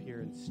come up here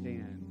and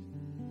stand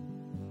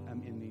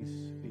in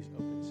these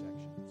open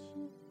sections.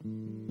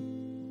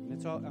 And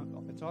that's all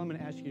I'm going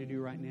to ask you to do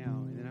right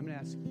now. And then I'm going to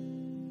ask,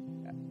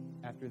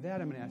 after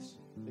that, I'm going to ask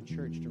the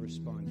church to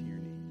respond to your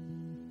need.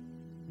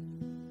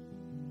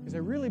 Because I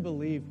really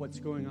believe what's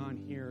going on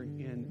here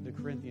in the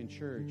Corinthian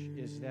church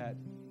is that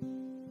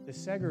the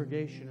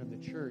segregation of the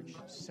church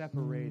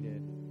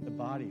separated the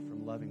body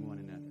from loving one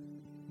another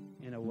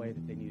in a way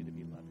that they needed to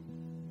be loving.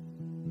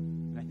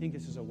 And I think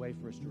this is a way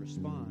for us to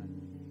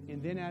respond.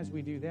 And then as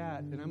we do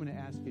that, then I'm going to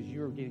ask, as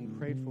you're getting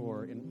prayed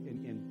for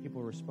and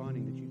people are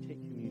responding, that you take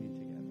communion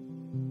together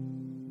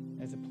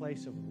as a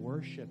place of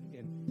worship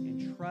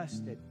and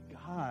trust that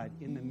God,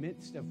 in the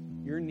midst of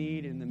your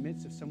need, in the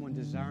midst of someone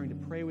desiring to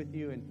pray with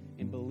you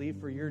and believe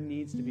for your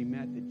needs to be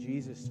met, that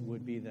Jesus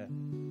would be the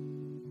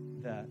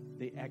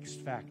X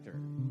factor,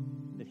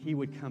 that he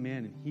would come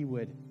in and he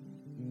would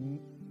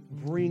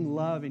bring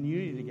love and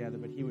unity together,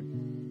 but he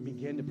would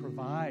begin to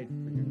provide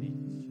for your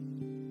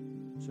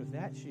needs. So if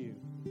that's you,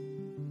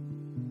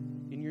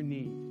 in your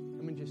need,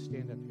 come and just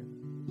stand up here.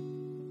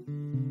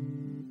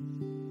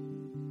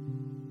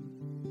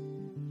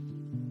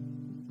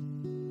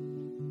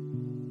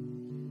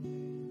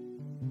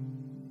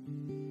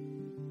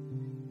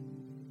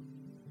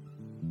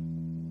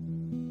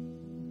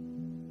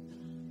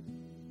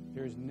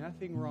 There's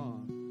nothing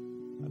wrong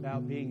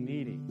about being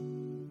needy.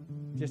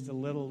 Just a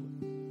little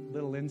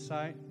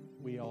insight,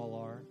 we all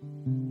are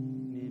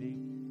needy.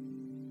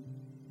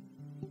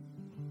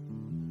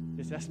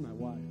 Just ask my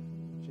wife.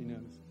 She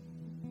knows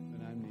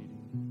that I'm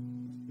needy.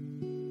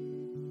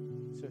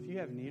 So if you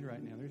have need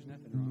right now, there's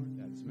nothing wrong with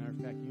that. As a matter of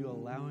fact, you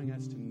allowing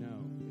us to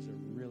know is a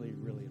really,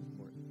 really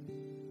important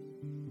thing.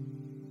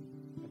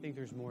 I think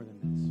there's more than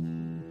this.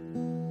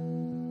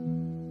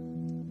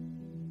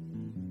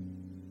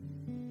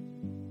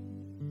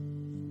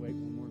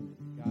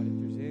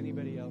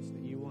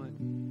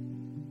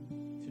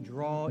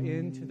 Draw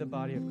into the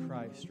body of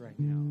Christ right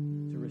now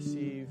to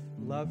receive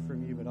love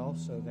from you, but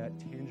also that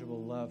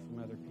tangible love from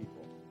other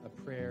people, a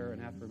prayer,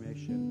 an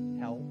affirmation,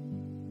 help.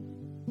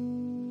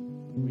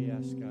 We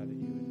ask, God, that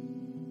you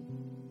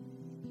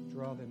would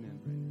draw them in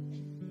right now.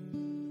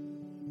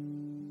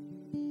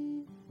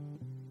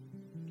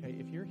 Okay,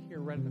 if you're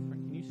here right at the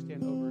front, can you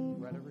stand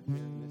right over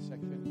here in this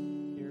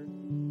section here,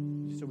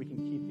 just so we can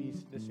keep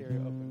this area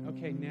open?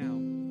 Okay, now,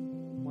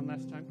 one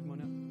last time, come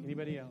on up.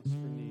 Anybody else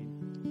for need?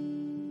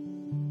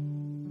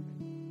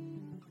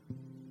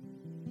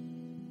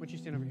 Why don't you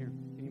stand over here?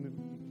 Can you move?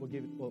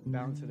 We'll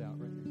balance it out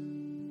right here,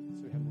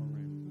 so we have more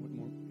room,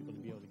 more people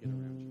to be able to get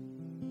around you.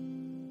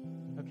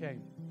 Okay,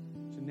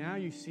 so now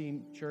you've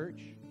seen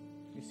church,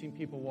 you've seen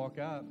people walk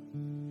up.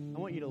 I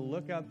want you to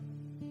look up,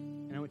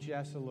 and I want you to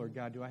ask the Lord,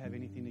 God, do I have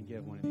anything to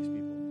give one of these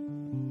people?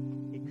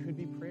 It could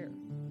be prayer.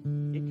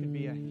 It could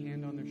be a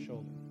hand on their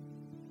shoulder.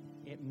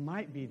 It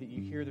might be that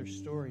you hear their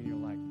story and you're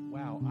like,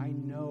 wow, I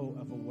know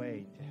of a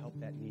way to help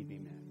that need be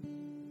met.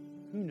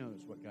 Who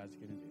knows what God's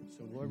going to do?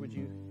 So, Lord, would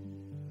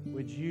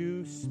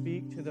you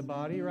speak to the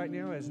body right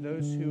now as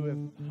those who have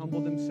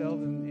humbled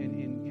themselves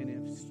and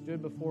have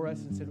stood before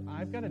us and said,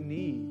 I've got a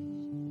need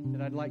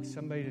that I'd like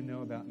somebody to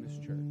know about in this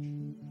church.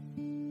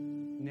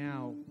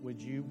 Now, would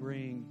you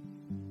bring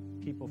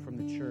people from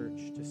the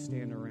church to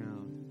stand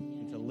around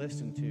and to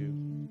listen to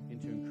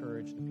and to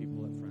encourage the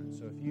people up front?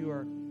 So if you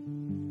are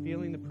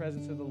feeling the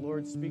presence of the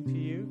Lord speak to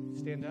you,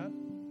 stand up,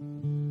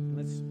 and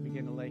let's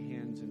begin to lay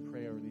hands and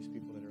pray over these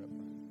people that are up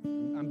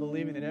front. I'm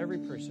believing that every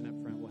person up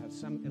front will have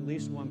at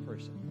least one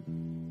person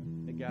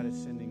that God is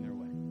sending their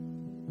way.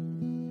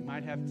 You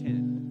might have 10.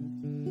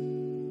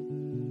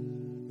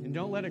 And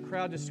don't let a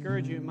crowd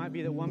discourage you. It might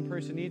be that one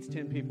person needs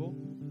 10 people.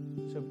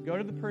 So go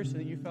to the person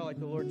that you felt like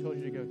the Lord told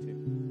you to go to.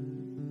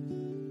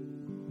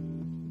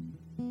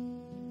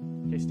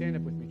 Okay, stand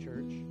up with me,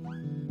 church.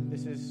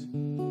 This is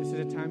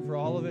a time for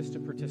all of us to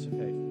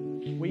participate.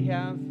 We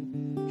have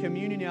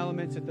communion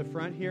elements at the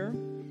front here.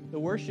 The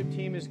worship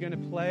team is going to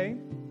play.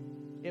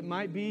 It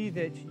might be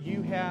that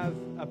you have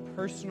a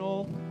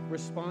personal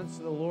response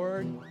to the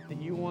Lord,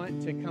 that you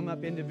want to come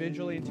up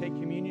individually and take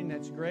communion.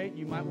 That's great.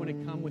 You might want to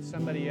come with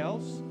somebody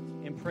else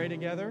and pray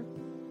together.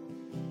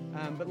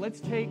 But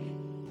let's take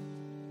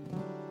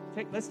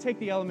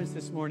the elements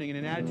this morning in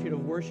an attitude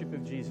of worship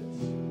of Jesus,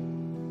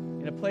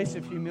 in a place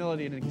of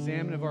humility and an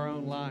examine of our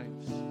own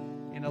lives,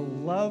 and a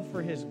love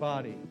for His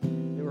body,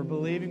 that we're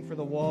believing for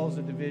the walls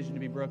of division to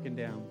be broken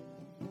down,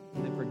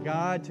 and for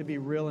God to be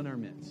real in our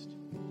midst.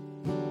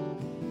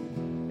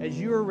 As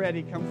you are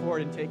ready, come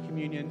forward and take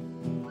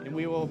communion, and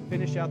we will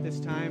finish out this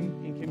time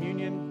in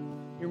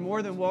communion. You're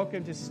more than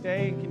welcome to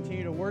stay and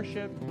continue to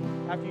worship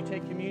after you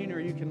take communion, or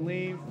you can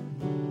leave.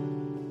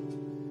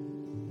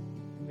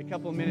 In a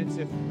couple of minutes,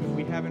 if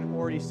we haven't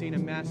already seen a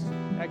mass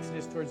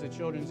exodus towards the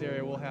children's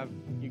area, we'll have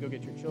you go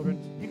get your children.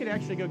 You could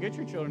actually go get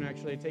your children and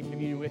take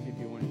communion with you if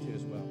you wanted to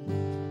as well.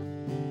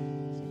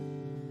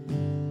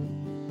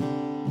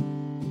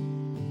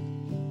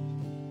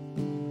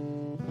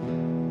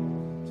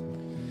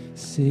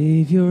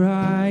 Savior,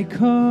 I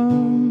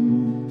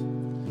come,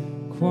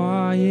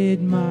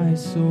 quiet my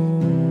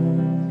soul.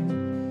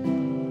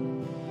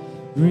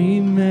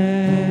 Remember,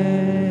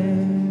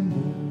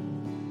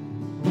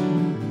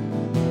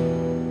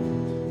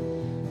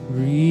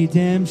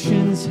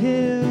 redemption's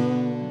hill,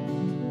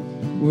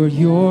 where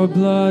your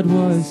blood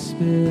was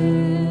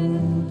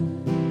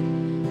spilled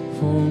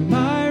for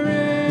my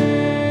ransom.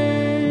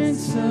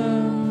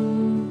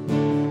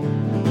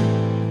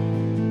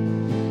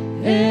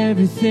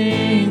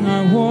 Everything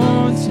I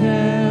once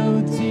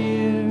held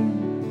dear,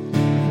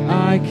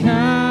 I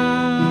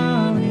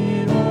count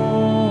it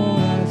all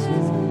as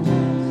lost.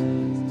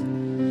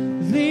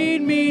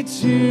 Lead me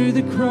to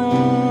the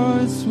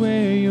cross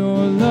where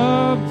your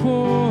love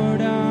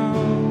poured out.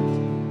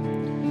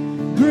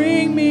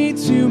 Bring me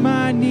to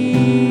my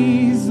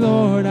knees,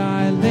 Lord,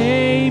 I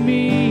lay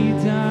me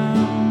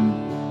down.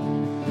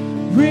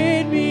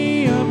 Rid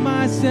me of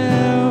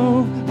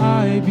myself,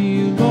 I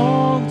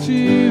belong to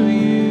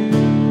you.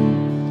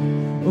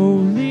 Oh,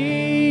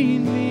 lead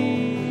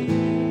me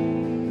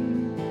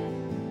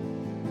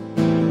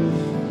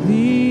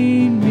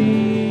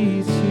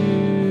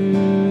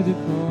to the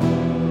cross.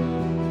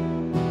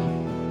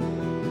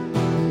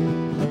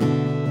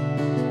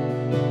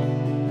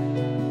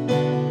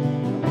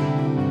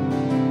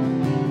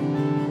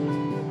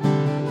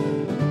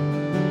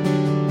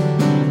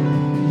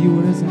 You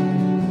were as I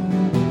am,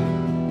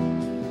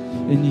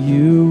 and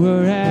you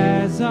were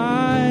as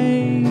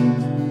I,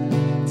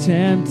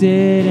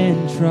 tempted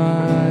and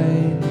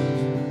tried,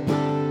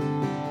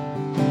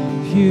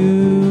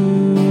 human.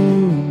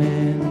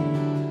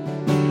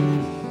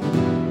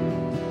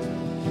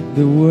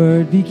 The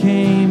Word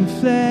became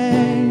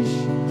flesh,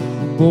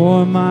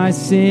 bore my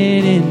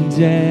sin and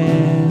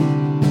death.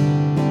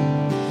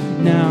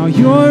 Now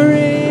you're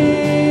risen.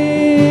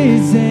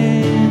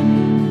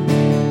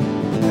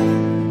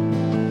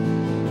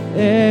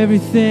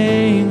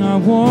 Everything I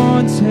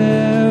once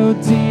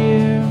held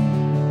dear,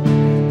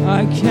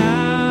 I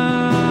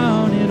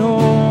count it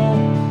all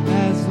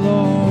as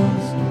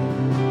lost.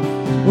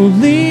 Oh,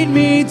 lead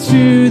me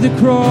to the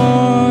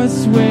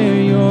cross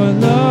where your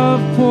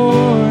love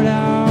poured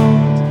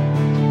out.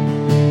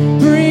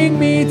 Bring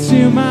me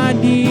to my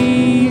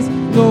knees,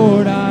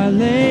 Lord, I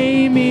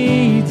lay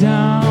me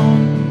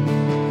down.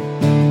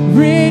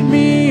 Rid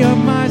me of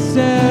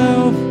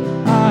myself,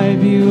 I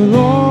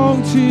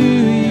belong to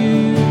you.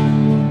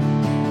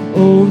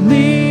 Oh,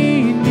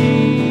 lead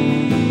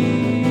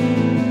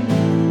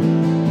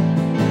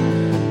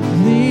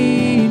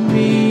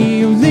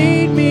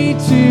me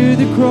to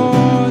the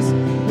cross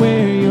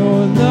where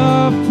your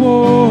love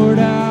poured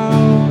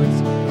out.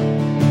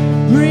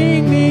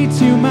 Bring me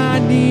to my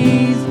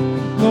knees,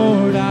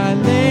 Lord, I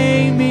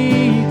lay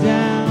me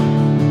down.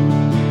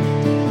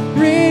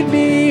 Rid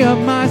me of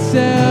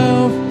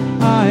myself,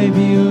 I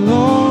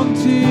belong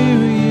to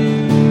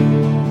you.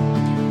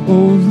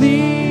 Oh,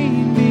 lead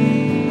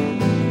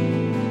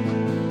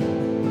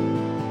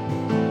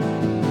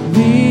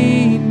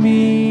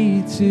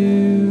me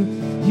to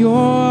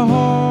your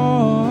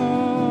heart,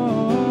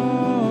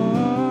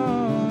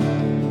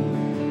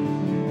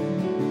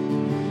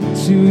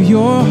 to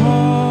your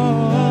heart.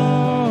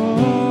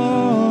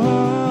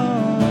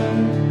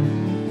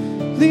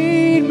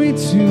 Lead me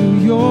to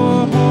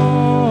your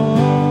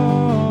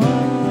heart,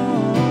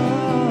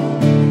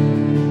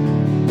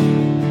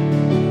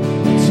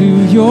 to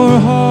your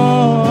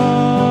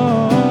heart.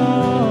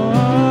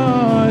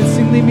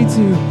 Sing, lead me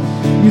to,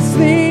 yes,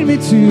 lead me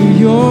to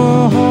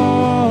your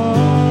heart,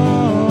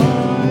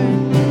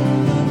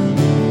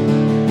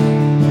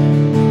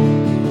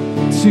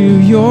 to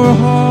your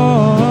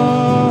heart.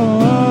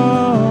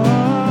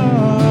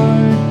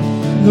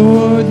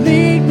 Lord,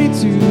 lead me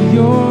to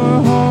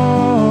your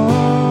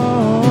heart.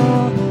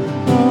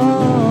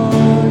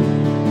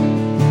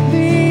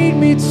 Lead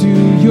me to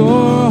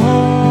your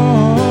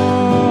heart.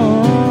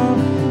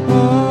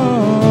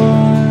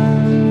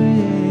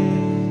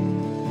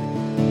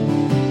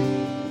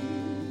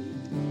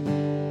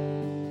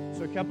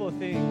 So a couple of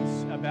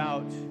things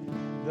about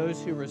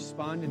those who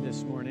responded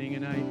this morning,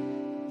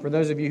 and for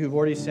those of you who've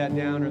already sat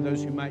down or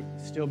those who might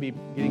still be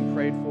getting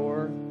prayed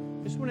for,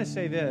 I just want to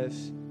say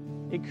this.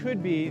 It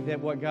could be that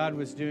what God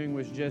was doing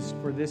was just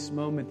for this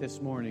moment this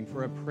morning,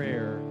 for a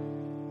prayer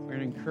or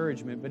an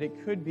encouragement, but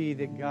it could be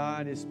that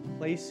God is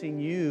placing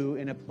you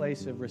in a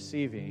place of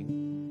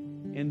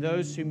receiving, and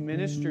those who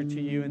minister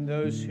to you and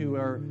those who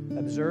are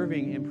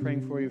observing and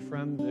praying for you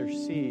from their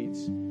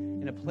seats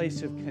in a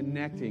place of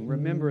connecting.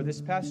 Remember,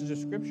 this passage of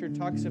Scripture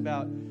talks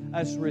about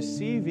us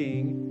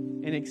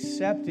receiving and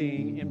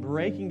accepting and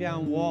breaking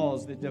down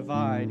walls that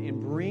divide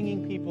and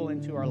bringing people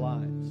into our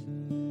lives.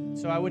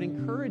 So I would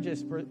encourage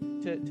us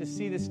to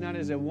see this not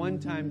as a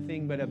one-time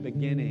thing, but a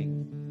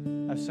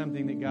beginning of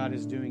something that God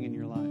is doing in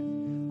your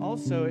life.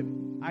 Also,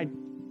 I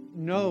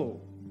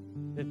know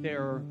that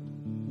there are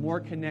more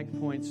connect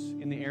points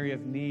in the area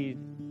of need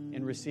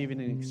and receiving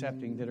and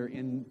accepting that are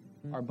in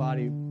our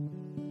body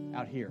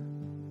out here.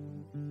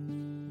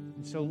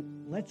 So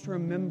let's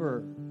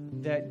remember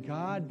that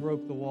God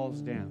broke the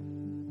walls down.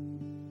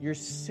 Your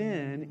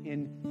sin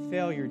and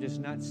failure does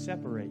not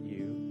separate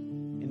you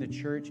in the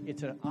church.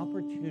 It's an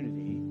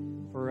opportunity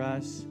for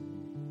us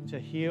to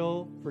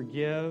heal,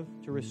 forgive,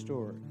 to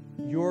restore.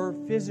 Your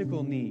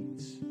physical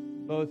needs,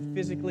 both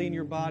physically in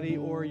your body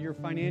or your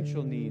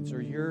financial needs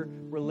or your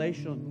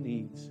relational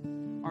needs,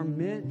 are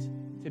meant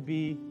to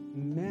be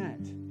met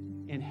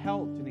and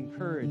helped and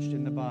encouraged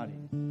in the body.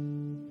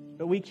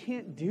 But we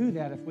can't do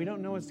that if we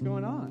don't know what's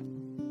going on.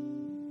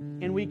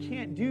 And we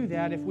can't do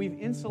that if we've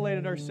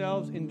insulated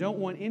ourselves and don't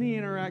want any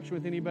interaction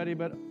with anybody,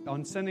 but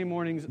on Sunday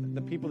mornings,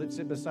 the people that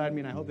sit beside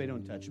me, and I hope they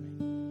don't touch me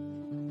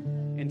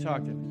and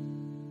talk to me.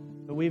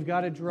 But we've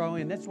got to draw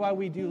in. That's why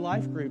we do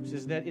life groups,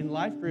 is that in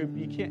life group,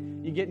 you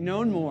get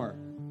known more.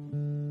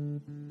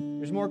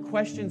 There's more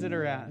questions that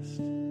are asked.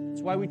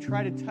 That's why we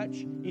try to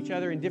touch each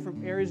other in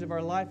different areas of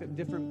our life at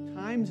different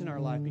times in our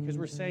life, because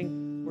we're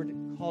saying we're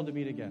called to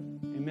be together.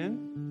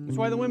 Amen? That's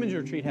why the women's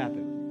retreat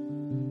happened.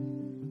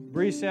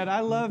 Bree said,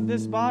 I love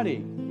this body.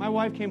 My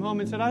wife came home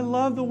and said, I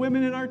love the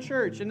women in our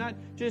church, and not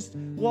just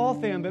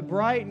Waltham, but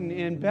Brighton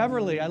and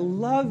Beverly. I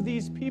love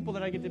these people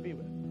that I get to be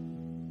with.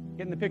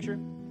 Getting the picture?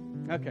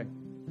 Okay.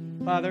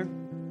 Father,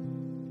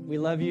 we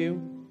love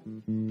you.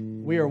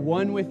 We are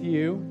one with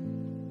you.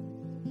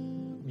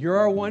 You're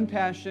our one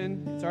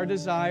passion. It's our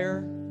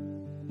desire.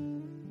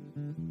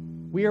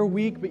 We are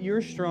weak, but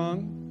you're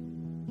strong.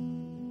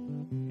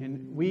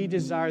 We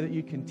desire that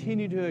you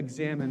continue to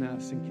examine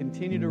us and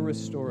continue to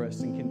restore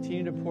us and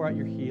continue to pour out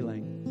your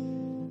healing.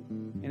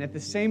 And at the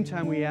same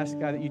time, we ask,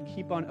 God, that you'd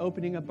keep on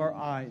opening up our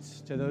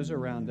eyes to those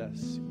around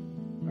us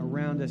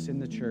in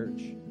the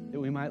church, that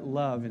we might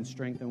love and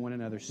strengthen one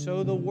another,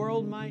 so the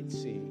world might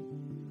see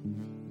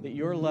that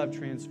your love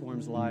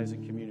transforms lives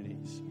and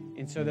communities,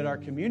 and so that our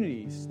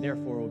communities,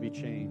 therefore, will be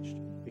changed,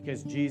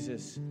 because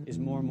Jesus is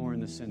more and more in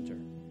the center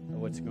of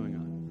what's going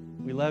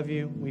on. We love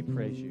you. We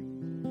praise you.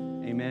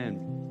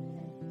 Amen.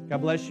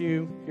 God bless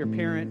you. If you're a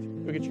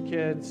parent, go get your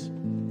kids.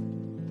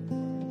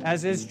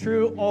 As is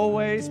true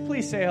always,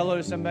 please say hello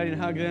to somebody and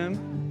hug them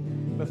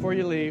before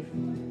you leave.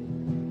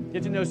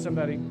 Get to know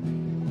somebody.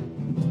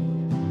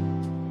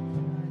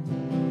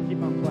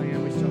 Keep on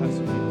playing. We still have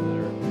some people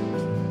that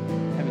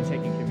haven't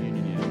taken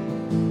communion yet.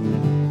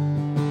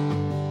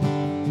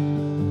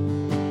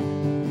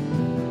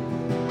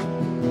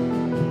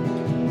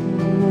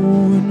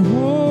 Oh, and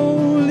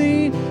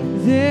holy,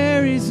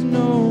 there is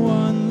no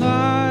one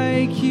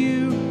like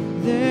you.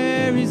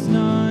 There is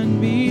none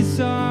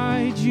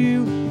beside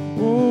you.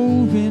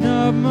 Open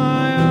up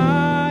my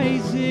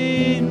eyes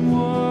in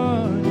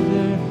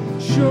wonder.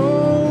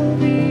 Show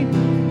me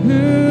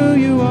who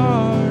you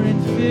are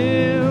and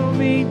fill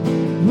me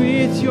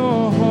with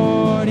your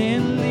heart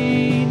and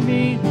lead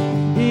me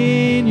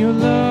in your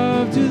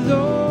love to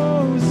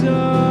those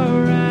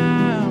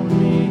around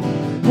me.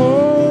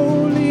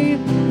 Holy,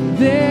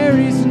 there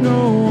is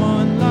no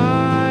one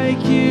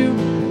like you.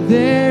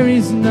 There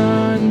is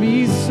none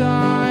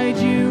beside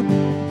you.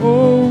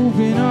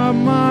 Open up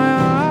my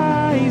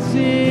eyes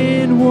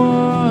in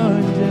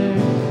wonder.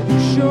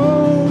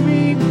 Show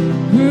me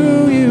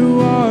who you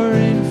are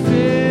and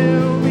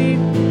fill me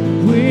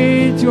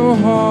with your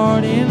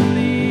heart and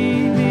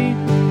lead me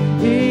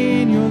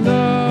in your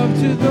love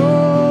to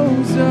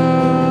those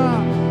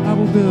I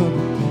will build,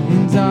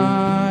 and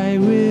I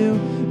will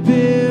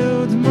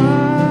build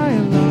my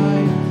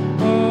life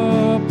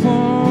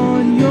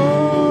upon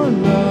your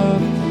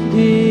love.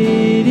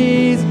 It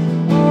is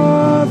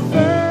a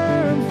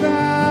firm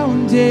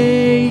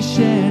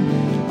foundation.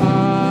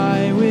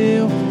 I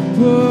will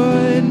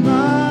put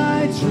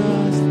my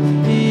trust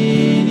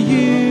in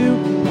you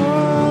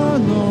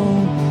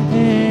alone,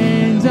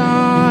 and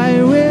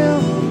I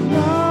will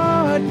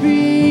not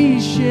be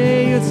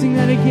shaken. Let's sing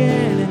that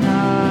again. And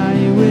I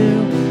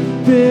will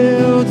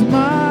build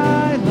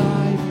my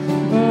life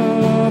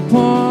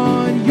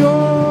upon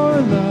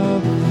your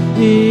love.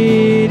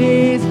 It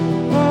is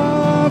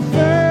a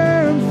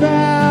firm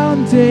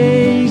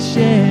foundation,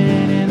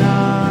 and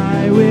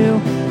I will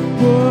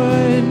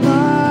put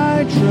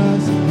my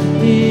trust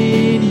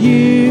in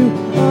you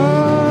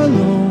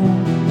alone.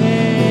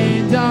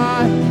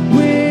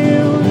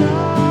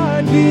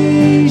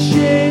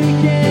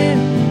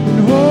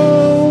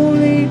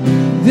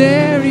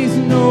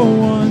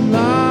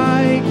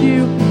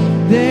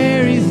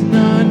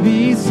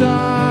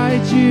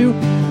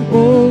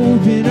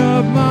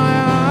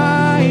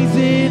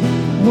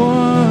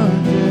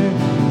 wonder.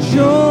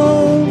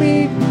 Show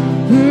me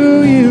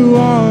who you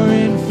are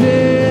and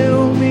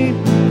fill me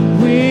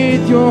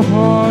with your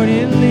heart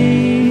and live.